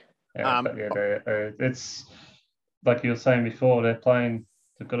work. Yeah, but it's like you were saying before. They've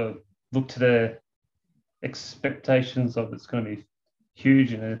got to look to their expectations of it's going to be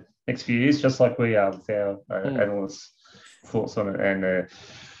huge in the next few years, just like we are with our analysts' thoughts on it and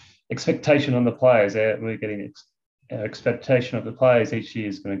expectation on the players. We're getting our expectation of the players each year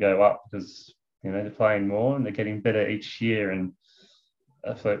is going to go up because they're playing more and they're getting better each year. And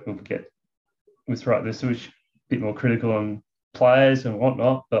I feel like we'll get with right this was a bit more critical on players and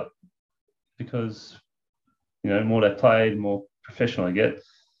whatnot, but because the more they play, the more professional they get,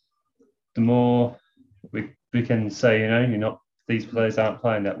 the more we can say, you're not, these players aren't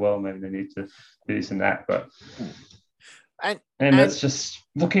playing that well, maybe they need to do this and that. But and that's just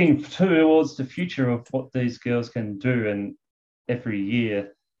looking towards the future of what these girls can do, and every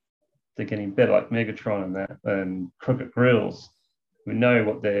year they're getting better, like Megatron and that, and Crooked Grills. We know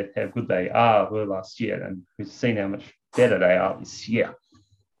how good they were last year, and we've seen how much better they are this year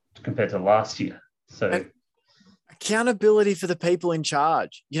compared to last year. So accountability for the people in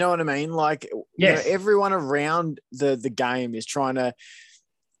charge. You know what I mean? Like, yes. Everyone around the game is trying to,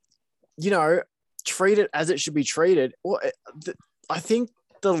 treat it as it should be treated. Well, I think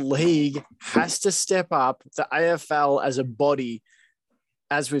the league has to step up. The AFL as a body,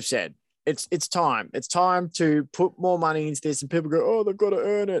 as we've said, it's time. It's time to put more money into this, and people go, oh, they've got to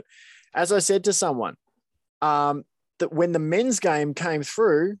earn it. As I said to someone, that when the men's game came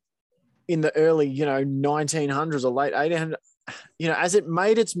through in the early, 1900s or late 1800s, as it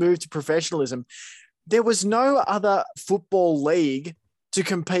made its move to professionalism, there was no other football league to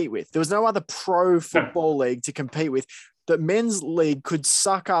compete with. There was no other pro football league to compete with. The men's league could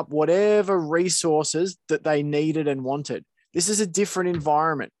suck up whatever resources that they needed and wanted. This is a different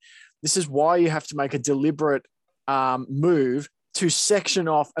environment. This is why you have to make a deliberate move to section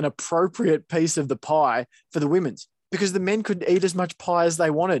off an appropriate piece of the pie for the women's, because the men could eat as much pie as they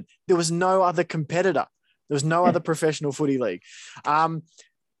wanted. There was no other competitor. There was no other professional footy league.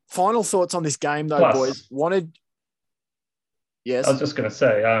 Final thoughts on this game, though, boys. Yes? I was just going to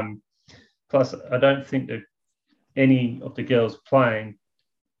say, plus, I don't think that any of the girls playing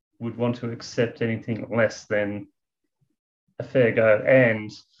would want to accept anything less than a fair go.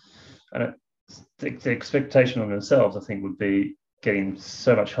 And the expectation on themselves, I think, would be getting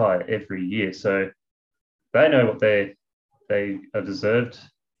so much higher every year. So they know what they are deserved.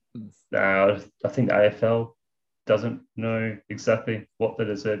 I think the AFL doesn't know exactly what they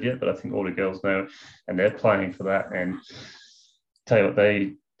deserve yet, but I think all the girls know, and they're playing for that. And tell you what,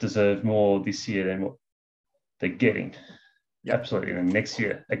 they deserve more this year than what they're getting. Yep. Absolutely. And next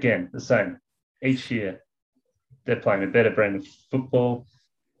year, again, the same. Each year, they're playing a better brand of football,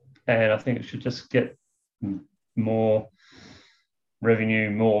 and I think it should just get more revenue,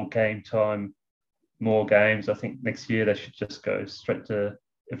 more game time, more games. I think next year they should just go straight to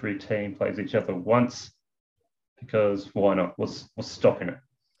every team plays each other once, because why not? What's stopping it?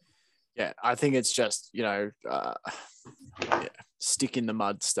 Yeah, I think it's just, stick in the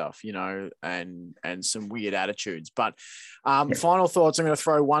mud stuff, and some weird attitudes. But final thoughts. I'm going to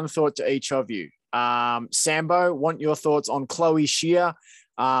throw one thought to each of you. Sambo, want your thoughts on Chloe Shear.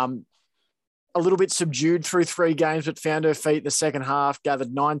 A little bit subdued through 3 games, but found her feet in the second half,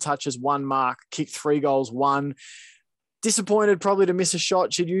 gathered 9 touches, 1 mark, kicked 3 goals, 1. Disappointed probably to miss a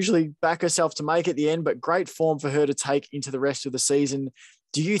shot. She'd usually back herself to make at the end, but great form for her to take into the rest of the season.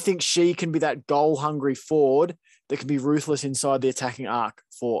 Do you think she can be that goal-hungry forward that can be ruthless inside the attacking arc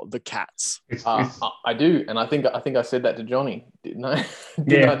for the Cats? I do, and I think I said that to Johnny, didn't I?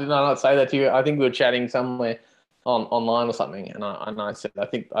 Did I not say that to you? I think we were chatting somewhere online or something, and I said I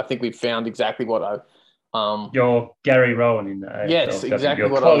think we've found exactly what I. You're Gary Rowan in the AFL. Yes, exactly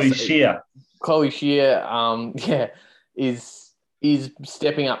what Chloe I was. Shear. Chloe Shear, is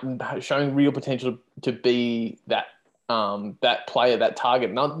stepping up and showing real potential to be that player, that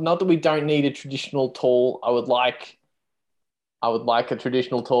target. Not that we don't need a traditional tall. I would like a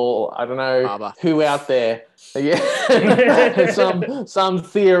traditional tall. I don't know Barber. Who out there. Yeah, some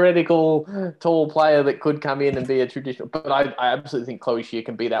theoretical tall player that could come in and be a traditional. But I absolutely think Chloe Shear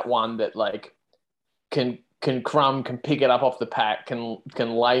can be that one that can pick it up off the pack, can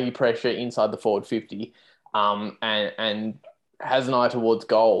lay pressure inside the forward 50, and has an eye towards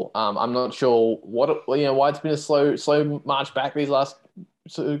goal. I'm not sure why it's been a slow march back these last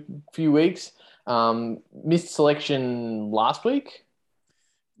few weeks. Missed selection last week.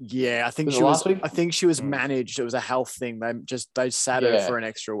 Yeah, I think she was managed. It was a health thing. They sat her for an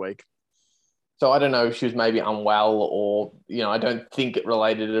extra week. So I don't know if she was maybe unwell or, I don't think it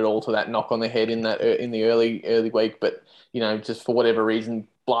related at all to that knock on the head in the early week, but, just for whatever reason,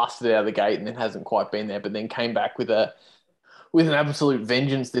 blasted it out of the gate and then hasn't quite been there, but then came back with an absolute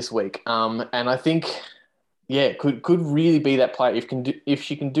vengeance this week. And I think, could really be that player if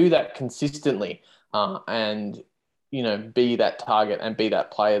she can do that consistently, and be that target and be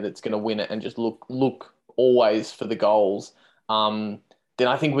that player that's going to win it and just look always for the goals. Then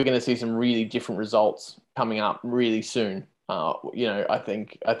I think we're going to see some really different results coming up really soon. I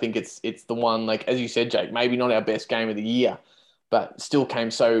think it's the one, like as you said, Jake, maybe not our best game of the year, but still came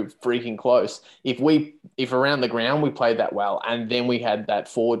so freaking close. If around the ground we played that well, and then we had that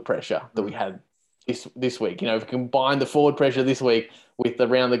forward pressure that we had this week, if we combine the forward pressure this week with the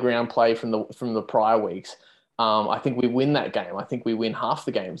round the ground play from the prior weeks, I think we win that game. I think we win half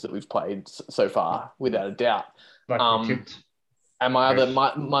the games that we've played so far, without a doubt. Like we tipped. And my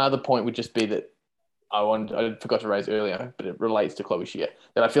other point would just be that I forgot to raise earlier, but it relates to Chloe Shear,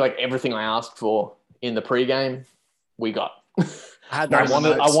 that I feel like everything I asked for in the pre-game, we got. I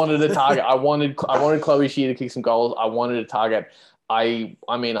wanted a target. I wanted Chloe Shear to kick some goals. I wanted a target. I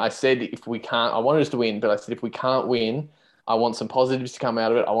said if we can't, I wanted us to win, but I said if we can't win, I want some positives to come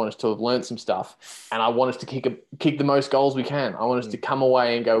out of it. I want us to have learned some stuff, and I want us to kick the most goals we can. I want us to come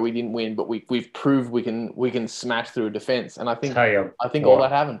away and go, we didn't win, but we've proved we can smash through a defense. And I think all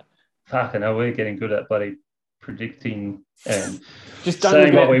that happened. Fucking hell, we're getting good at bloody predicting and just don't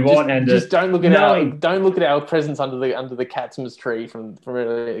saying look what we want, and just don't look at our presence under the Catsmas tree from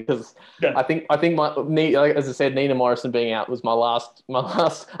earlier, because no. I think as I said, Nina Morrison being out was my last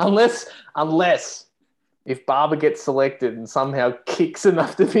unless if Barber gets selected and somehow kicks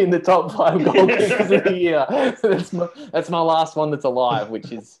enough to be in the top 5 goal kickers of the year, that's my last one that's alive,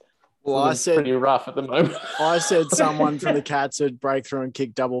 which is pretty rough at the moment. I said someone from the Cats would break through and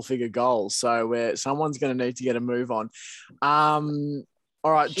kick double-figure goals, so someone's going to need to get a move on. All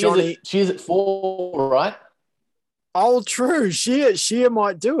right, Johnny. She's at 4, right? Oh, true. She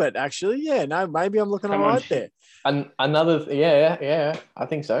might do it, actually. Yeah, no, maybe I'm looking all right there. Yeah, I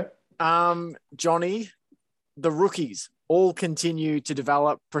think so. Johnny, the rookies all continue to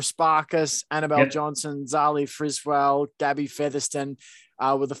develop. Prasparkas, Annabelle Johnson, Zali Friswell, Gabby Featherston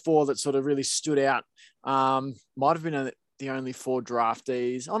were the 4 that sort of really stood out. Might have been the only 4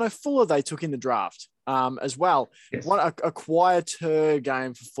 draftees. Oh, no, Fuller they took in the draft as well. Yes. A quieter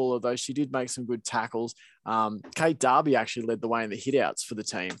game for Fuller, though. She did make some good tackles. Kate Darby actually led the way in the hitouts for the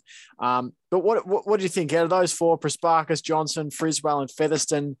team. But what do you think? Out of those 4, Prasparkas, Johnson, Friswell, and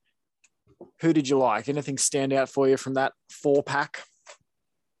Featherston, who did you like? Anything stand out for you from that 4-pack?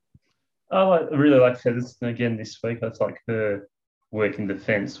 I really like Featherston again this week. I thought her work in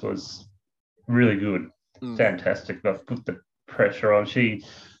defence was really good. Fantastic. I've put the pressure on. She,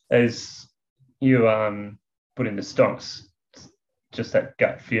 as you put in the stonks, just that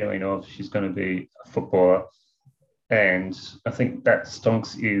gut feeling of she's going to be a footballer. And I think that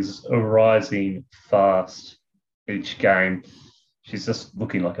stonks is rising fast each game. She's just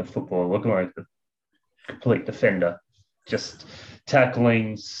looking like a footballer, looking like a complete defender, just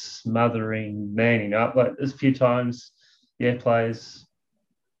tackling, smothering, manning up. Like there's a few times, players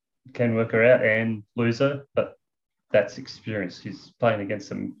can work her out and lose her, but that's experience. She's playing against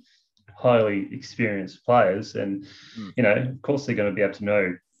some highly experienced players, and of course they're going to be able to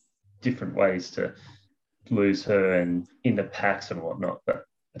know different ways to lose her and in the packs and whatnot. But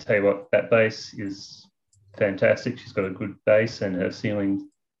I tell you what, that base is fantastic. She's got a good base, and her ceiling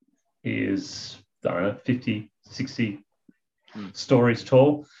is 50, 60 stories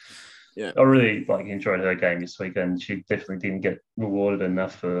tall. Yeah, I really enjoyed her game this week, and she definitely didn't get rewarded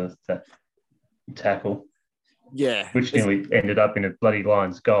enough for that tackle. Yeah, which nearly ended up in a bloody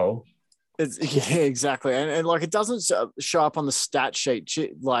Lions goal. Yeah, exactly, and it doesn't show up on the stat sheet.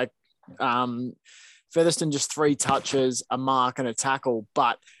 Featherston just 3 touches, a mark, and a tackle,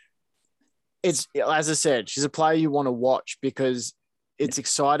 but it's, as I said, she's a player you want to watch because it's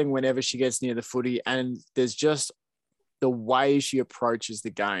exciting whenever she gets near the footy, and there's just the way she approaches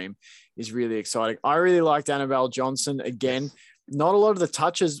the game is really exciting. I really liked Annabelle Johnson again. Not a lot of the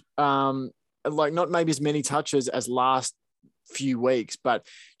touches, not maybe as many touches as last few weeks, but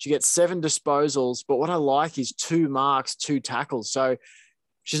she gets 7 disposals. But what I like is 2 marks, 2 tackles. So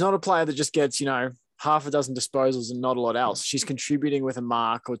she's not a player that just gets, half a dozen disposals and not a lot else. She's contributing with a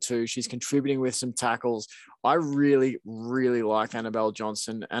mark or 2. She's contributing with some tackles. I really, really like Annabelle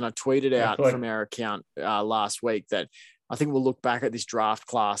Johnson. And I tweeted out from our account last week that I think we'll look back at this draft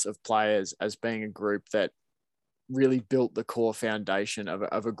class of players as being a group that really built the core foundation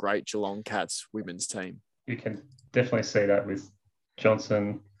of a great Geelong Cats women's team. You can definitely see that with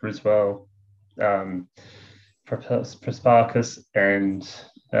Johnson, Friswell, Prasparkas and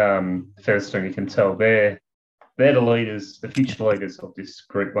Featherstone, you can tell they're the leaders, the future leaders of this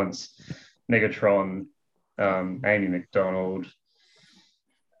group. Once Megatron, Amy McDonald,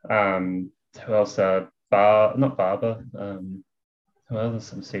 who else? Not Barber. Who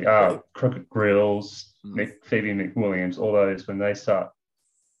else? Let's see. Crooked Grills, Phoebe McWilliams. All those, when they start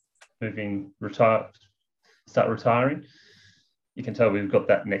retiring, you can tell we've got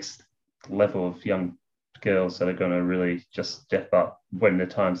that next level of young girls that are going to really just step up when the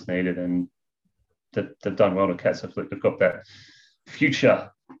time's needed, and they've done well to catch up. They've got that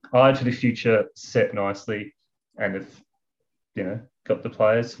eye to the future set nicely, and have got the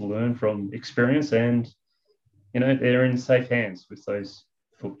players to learn from experience, and they're in safe hands with those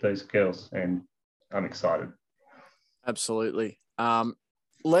girls, and I'm excited. Absolutely.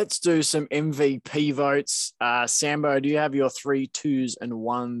 Let's do some MVP votes. Sambo, do you have your 3 2s and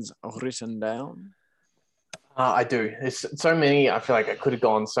 1s written down? I do. There's so many. I feel like I could have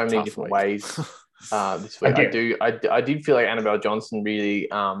gone so many different ways this week. I did feel like Annabelle Johnson really,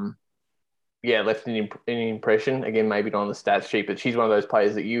 left an impression. Again, maybe not on the stats sheet, but she's one of those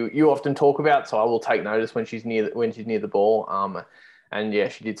players that you often talk about. So I will take notice when she's near the ball. And yeah,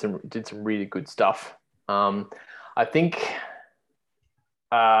 she did some really good stuff. I think.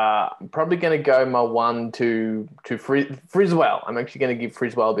 I'm probably going to go my 1 to Friswell. I'm actually going to give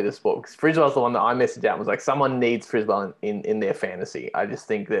Friswell a bit of support because Friswell's the one that I messaged out and was like, someone needs Friswell in their fantasy. I just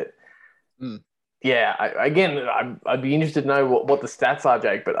think that, I'd be interested to know what the stats are,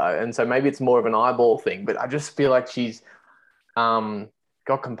 Jake. And so maybe it's more of an eyeball thing, but I just feel like she's got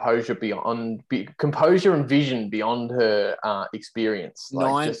composure and vision beyond her experience.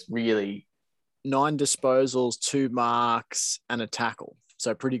 Just really 9 disposals, 2 marks, and a tackle.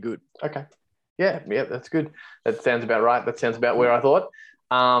 So pretty good. Okay. Yeah, that's good. That sounds about right. That sounds about where I thought.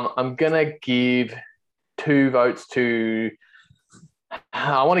 I'm going to give 2 votes to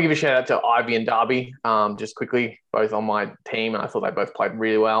I want to give a shout out to Ivy and Darby, just quickly, both on my team, and I thought they both played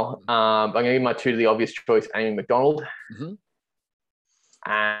really well. I'm going to give my 2 to the obvious choice, Amy McDonald. Mm-hmm.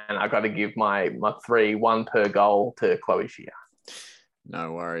 And I've got to give my 3, 1 per goal, to Chloe Shear.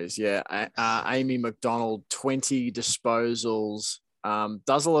 No worries. Yeah. Amy McDonald, 20 disposals,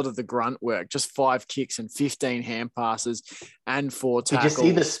 does a lot of the grunt work, just 5 kicks and 15 hand passes and 4 tackles. Did you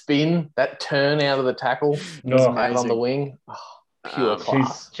see the spin, that turn out of the tackle? Out on the wing? Oh, pure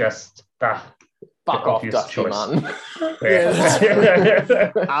class. She's just fuck off, Dusty Martin.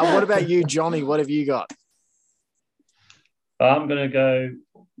 What about you, Johnny? What have you got? I'm going to go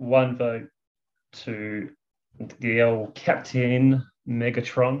 1 vote to the old captain,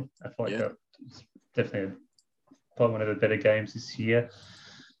 Megatron. I feel like that's definitely probably one of the better games this year.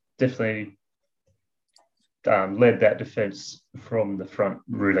 Definitely led that defense from the front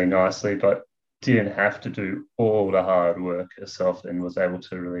really nicely, but didn't have to do all the hard work herself, and was able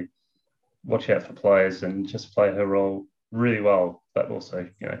to really watch out for players and just play her role really well, but also,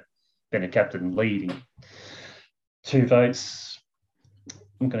 being a captain leading. 2 votes.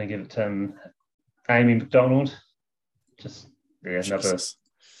 I'm going to give it to Amy McDonald. Just another.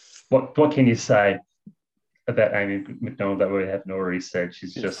 What can you say about Amy McDonald that we haven't already said?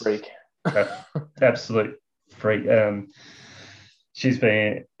 She's just a freak, absolute freak. She's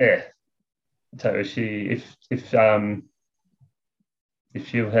been So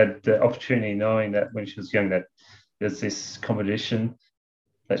if you had the opportunity, knowing that when she was young that there's this competition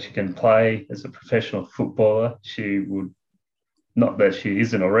that she can play as a professional footballer, she would, not that she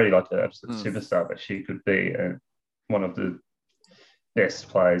isn't already like an absolute superstar, but she could be one of the best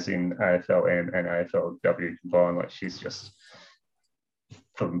players in AFL and AFLW combined. Like, she's just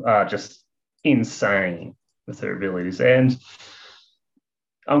insane with her abilities. And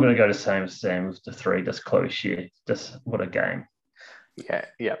I'm going to go to same as Sam with the 3, just Chloe Shear. Just what a game.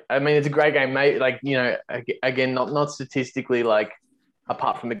 Yeah. I mean, it's a great game, mate. Like, again, not statistically, like,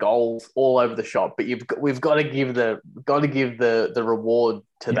 apart from the goals all over the shop, but we've got to give the reward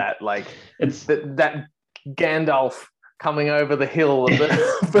to that. Like, it's that Gandalf coming over the hill of the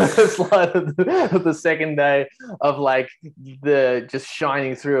first line of the second day of, like, the just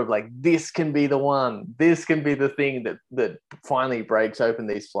shining through of, like, this can be the one. This can be the thing that finally breaks open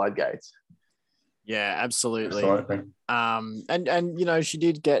these floodgates. Yeah, absolutely. And she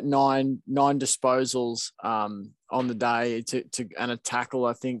did get nine disposals on the day and a tackle,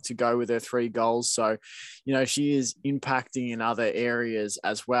 I think, to go with her 3 goals. So, she is impacting in other areas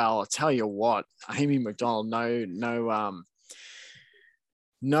as well. I'll tell you what, Amy McDonald, no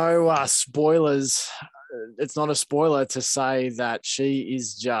spoilers. It's not a spoiler to say that she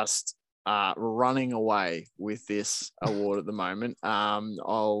is just running away with this award at the moment.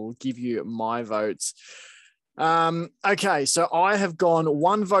 I'll give you my votes. Okay, so I have gone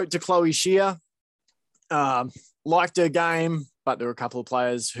 1 vote to Chloe Shear. Liked her game, but there were a couple of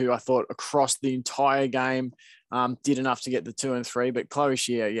players who I thought across the entire game did enough to get the 2 and 3. But Chloe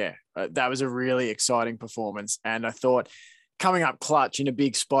Shear, that was a really exciting performance. And I thought coming up clutch in a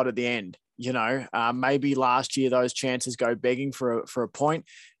big spot at the end, maybe last year those chances go begging for a point,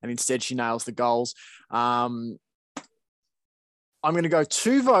 and instead she nails the goals. I'm going to go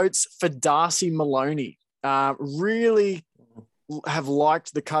 2 votes for Darcy Maloney. Really have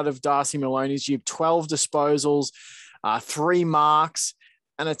liked the cut of Darcy Maloney's jib. 12 disposals, 3 marks,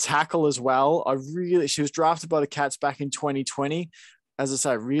 and a tackle as well. She was drafted by the Cats back in 2020. As I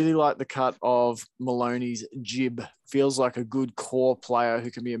say, really like the cut of Maloney's jib. Feels like a good core player who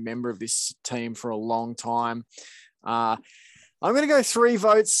can be a member of this team for a long time. I'm going to go 3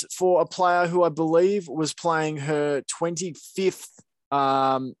 votes for a player who I believe was playing her 25th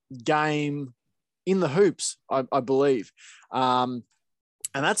game in the hoops, I believe. And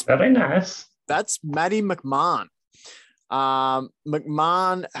that's very nice. That's Maddie McMahon.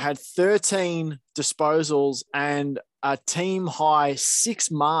 McMahon had 13 disposals and a team high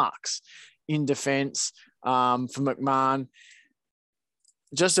 6 marks in defense for McMahon.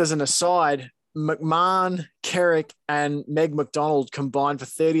 Just as an aside, McMahon, Kerrick, and Meg McDonald combined for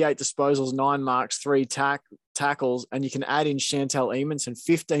 38 disposals, 9 marks, 3 tackles, and you can add in Chantel Eamonson,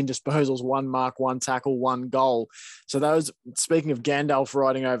 15 disposals, 1 mark, 1 tackle, 1 goal. So those, speaking of Gandalf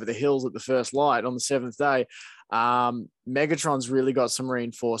riding over the hills at the first light on the 7th day, Megatron's really got some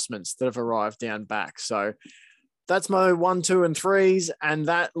reinforcements that have arrived down back. So that's my 1, 2, and 3s, and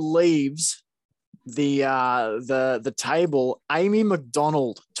that leaves the table. Amy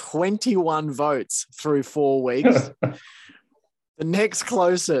McDonald, 21 votes through 4 weeks. The next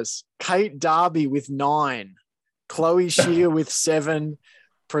closest, Kate Darby with 9, Chloe Shear with 7,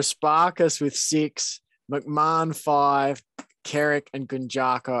 Prasparkas with 6, McMahon 5, Kerrick and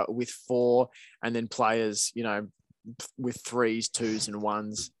Gunjaka with 4, and then players, with 3s, 2s, and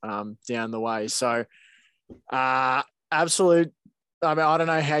 1s down the way. So absolute. I mean, I don't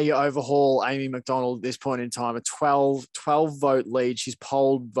know how you overhaul Amy McDonald at this point in time. A 12 vote lead. She's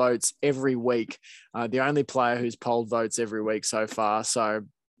polled votes every week. The only player who's polled votes every week so far. So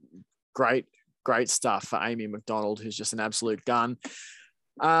great stuff for Amy McDonald, who's just an absolute gun.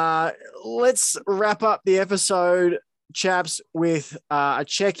 Let's wrap up the episode, chaps, with a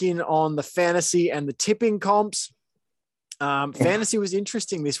check-in on the fantasy and the tipping comps. Fantasy was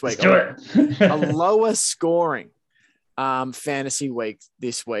interesting this week. A lower scoring fantasy week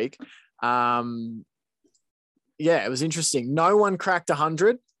this week. It was interesting. No one cracked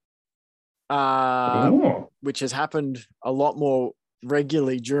 100, which has happened a lot more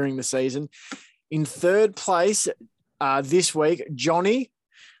regularly during the season. In third place this week, Johnny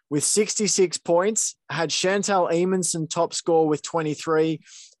with 66 points, had Chantel Eamonson top score with 23,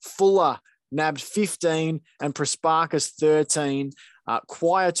 Fuller nabbed 15, and Prasparkas 13.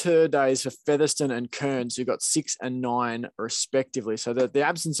 Quieter days for Featherston and Kearns, who got 6 and 9 respectively. So the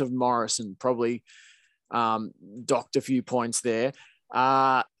absence of Morrison probably docked a few points there.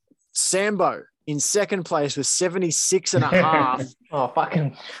 Sambo in second place with 76 and a half.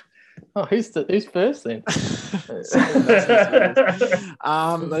 who's first then?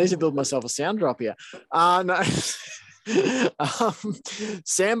 I need to build myself a sound drop here. No.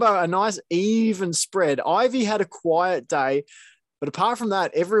 Sambo, a nice even spread. Ivy had a quiet day, but apart from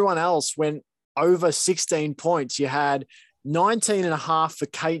that, everyone else went over 16 points. You had 19 and a half for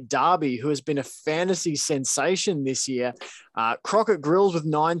Kate Darby, who has been a fantasy sensation this year. Crockett Grills with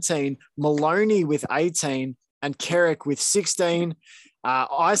 19, Maloney with 18, and Kerrick with 16.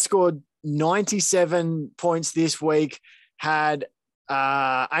 I scored 97 points this week, had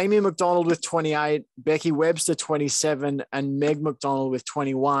Amy McDonald with 28, Becky Webster 27, and Meg McDonald with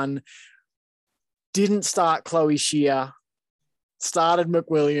 21. Didn't start Chloe Shear, started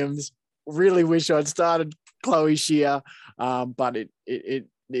McWilliams. Really wish I'd started Chloe Shear, but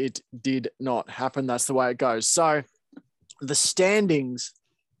it did not happen. That's the way it goes. So the standings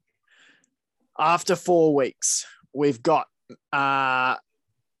after 4 weeks, we've got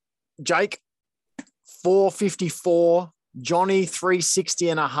Jake 454, Johnny 360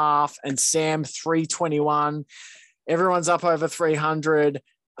 and a half, and Sam 321. Everyone's up over 300.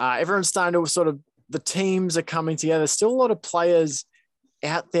 Everyone's starting to sort of, the teams are coming together. Still a lot of players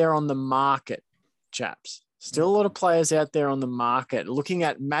out there on the market, chaps. Still a lot of players out there on the market. Looking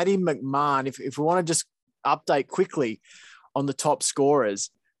at Maddie McMahon, if we want to just update quickly on the top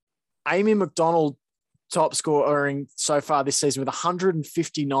scorers, Amy McDonald top scoring so far this season with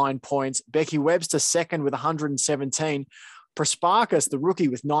 159 points. Becky Webster second with 117. Prasparkas, the rookie,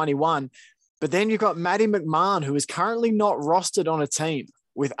 with 91. But then you've got Maddie McMahon, who is currently not rostered on a team,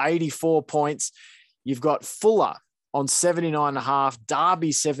 with 84 points. You've got Fuller on 79.5,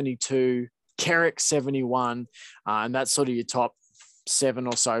 Darby 72, Kerrick 71, and that's sort of your top 7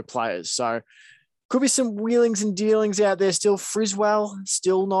 or so players. So could be some wheelings and dealings out there still. Friswell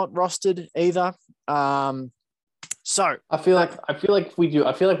still not rostered either. So I feel like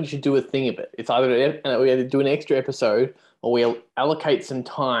we should do a thing of it. It's we either do an extra episode or we allocate some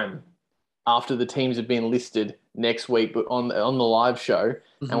time after the teams have been listed next week, but on the live show,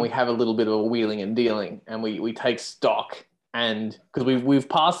 and we have a little bit of a wheeling and dealing, and we take stock. And because we've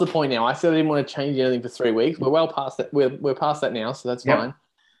passed the point now, I said I didn't want to change anything for 3 weeks. We're well past that. We're past that now, so that's fine.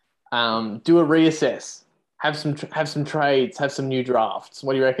 Do a reassess. Have some trades. Have some new drafts.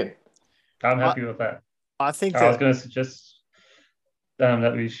 What do you reckon? I'm happy with that. I think I was going to suggest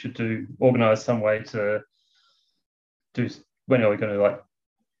that we should organise some way to do. When are we going to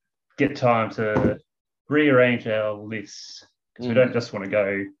get time to rearrange our lists? Because we don't just want to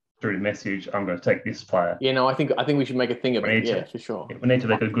go through the message. I'm going to take this player. Yeah, no, I think we should make a thing of it. Yeah, for sure. We need to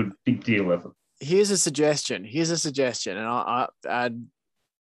make a good big deal of it. Here's a suggestion, and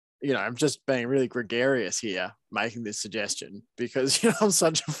I'm just being really gregarious here, making this suggestion because I'm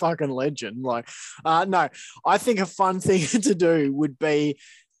such a fucking legend. No, I think a fun thing to do would be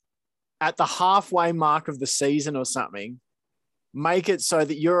at the halfway mark of the season or something, make it so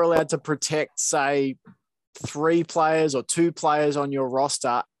that you're allowed to protect, say, 3 players or 2 players on your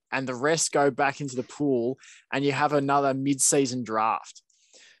roster, and the rest go back into the pool, and you have another mid-season draft.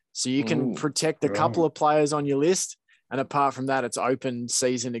 So you can protect a couple of players on your list. And apart from that, it's open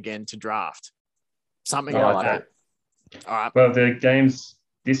season again to draft. Something like that. All right. Well, the games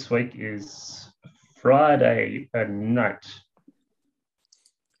this week is Friday night.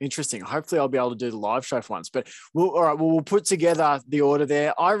 Interesting. Hopefully I'll be able to do the live show for once. But we'll put together the order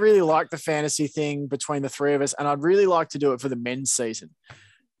there. I really like the fantasy thing between the 3 of us, and I'd really like to do it for the men's season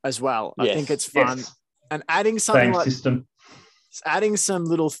as well. I think it's fun. Yes. And adding something adding some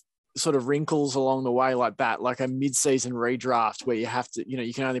little sort of wrinkles along the way like that, like a mid-season redraft where you have to,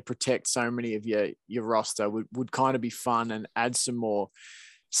 you can only protect so many of your roster would kind of be fun and add some more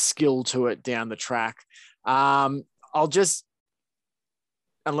skill to it down the track. I'll just,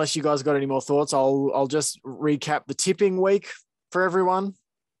 unless you guys got any more thoughts, I'll just recap the tipping week for everyone.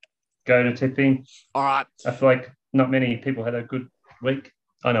 Go to tipping. All right. I feel like not many people had a good week.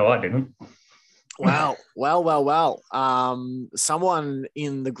 I know I didn't. Wow. Well. Someone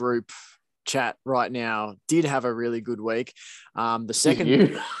in the group chat right now did have a really good week. The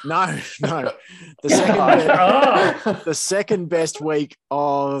second, no, the second best week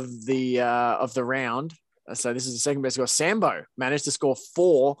of the round. So this is the second best score. Sambo managed to score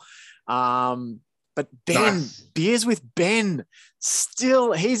 4. But Ben, Beers with Ben,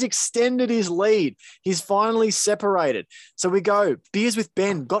 still, he's extended his lead. He's finally separated. So we go, Beers with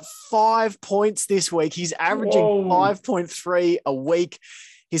Ben, got 5 points this week. He's averaging 5.3 a week.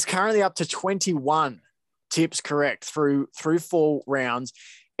 He's currently up to 21 tips correct through 4 rounds.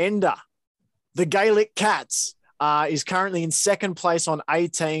 Ender, the Gaelic Cats, is currently in second place on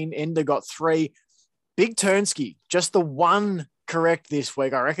 18. Ender got 3. Big Turnsky, just the 1 correct this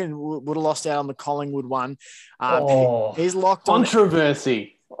week. I reckon would have lost out on the Collingwood one. He's locked on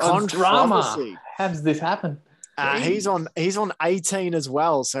controversy. Drama. How does this happen? He's on 18 as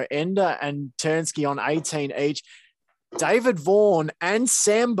well. So Ender and Turnsky on 18 each. David Vaughan and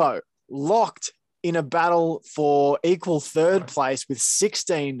Sambo locked in a battle for equal third place with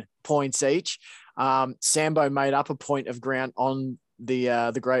 16 points each. Sambo made up a point of ground on the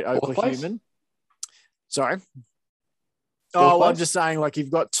Great Oklahuman. Sorry. I'm just saying, like,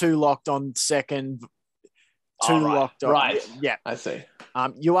 you've got 2 locked on second, 2 locked on. Right. Yeah. I see.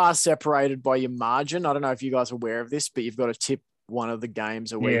 You are separated by your margin. I don't know if you guys are aware of this, but you've got to tip one of the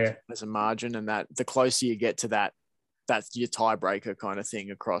games a week as a margin. And that the closer you get to that, that's your tiebreaker kind of thing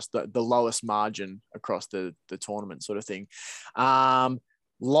across the lowest margin across the tournament sort of thing.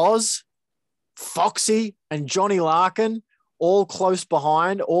 Loz, Foxy, and Johnny Larkin, all close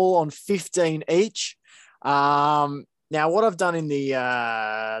behind, all on 15 each. Now, what I've done in the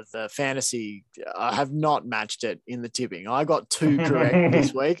fantasy, I have not matched it in the tipping. I got 2 correct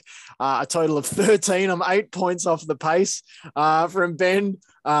this week, a total of 13. I'm 8 points off the pace from Ben.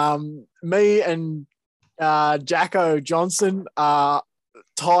 Me and Jacko Johnson are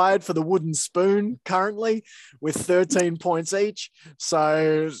tied for the wooden spoon currently with 13 points each.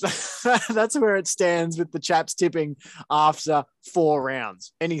 So that's where it stands with the Chaps tipping after 4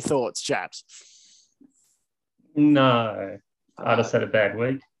 rounds. Any thoughts, Chaps? No, I just had a bad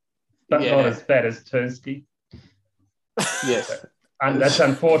week, but not as bad as Tursky. Yes. And that's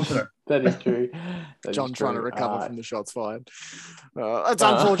unfortunate. That is true. John trying to recover from the shots fired. That's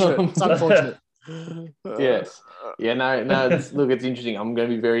unfortunate. It's unfortunate. Yes. Yeah. No. It's interesting. I'm going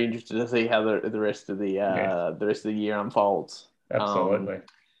to be very interested to see how the rest of the year unfolds. Absolutely.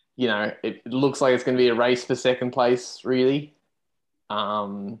 It looks like it's going to be a race for second place, really.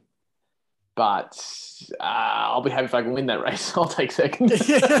 But I'll be happy if I can win that race. I'll take second.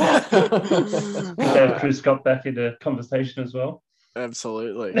 Chris got back into conversation as well.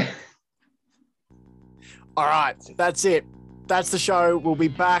 Absolutely. All right, that's it. That's the show. We'll be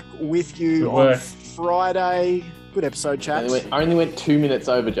back with you on Friday. Good episode, Chaps. I only went 2 minutes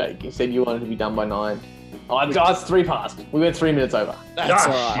over, Jake. You said you wanted to be done by 9. Oh, it's 3 past. We went 3 minutes over. That's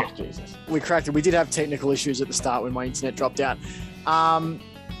all right. Oh, Jesus. We cracked it. We did have technical issues at the start when my internet dropped out.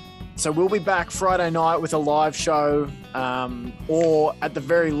 So we'll be back Friday night with a live show, or at the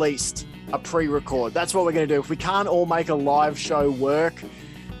very least, a pre-record. That's what we're going to do. If we can't all make a live show work,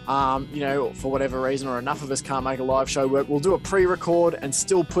 for whatever reason, or enough of us can't make a live show work, we'll do a pre-record and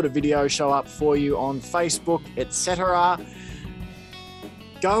still put a video show up for you on Facebook, etc.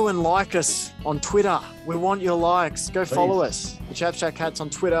 Go and like us on Twitter. We want your likes. Go follow us. The Chaps Chat Cats on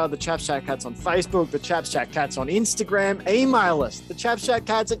Twitter, the Chaps Chat Cats on Facebook, the Chaps Chat Cats on Instagram. Email us,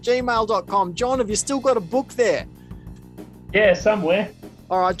 thechapschatcats@gmail.com. John, have you still got a book there? Yeah, somewhere.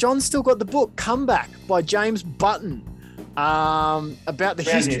 All right, John's still got the book, Comeback by James Button, about the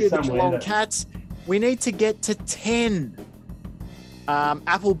history of the Geelong Cats. We need to get to 10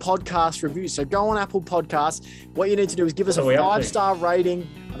 Apple Podcast reviews. So go on Apple Podcasts. What you need to do is give us a 5-star rating.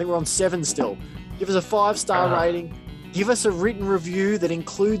 I think we're on 7 still. Give us a 5-star rating. Give us a written review that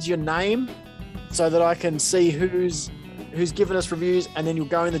includes your name so that I can see who's given us reviews, and then you'll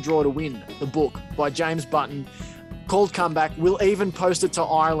go in the draw to win the book by James Button called Comeback. We'll even post it to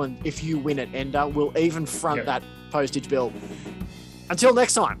Ireland if you win it, Ender. We'll even front that postage bill. Until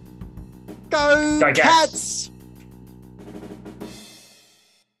next time, go Cats!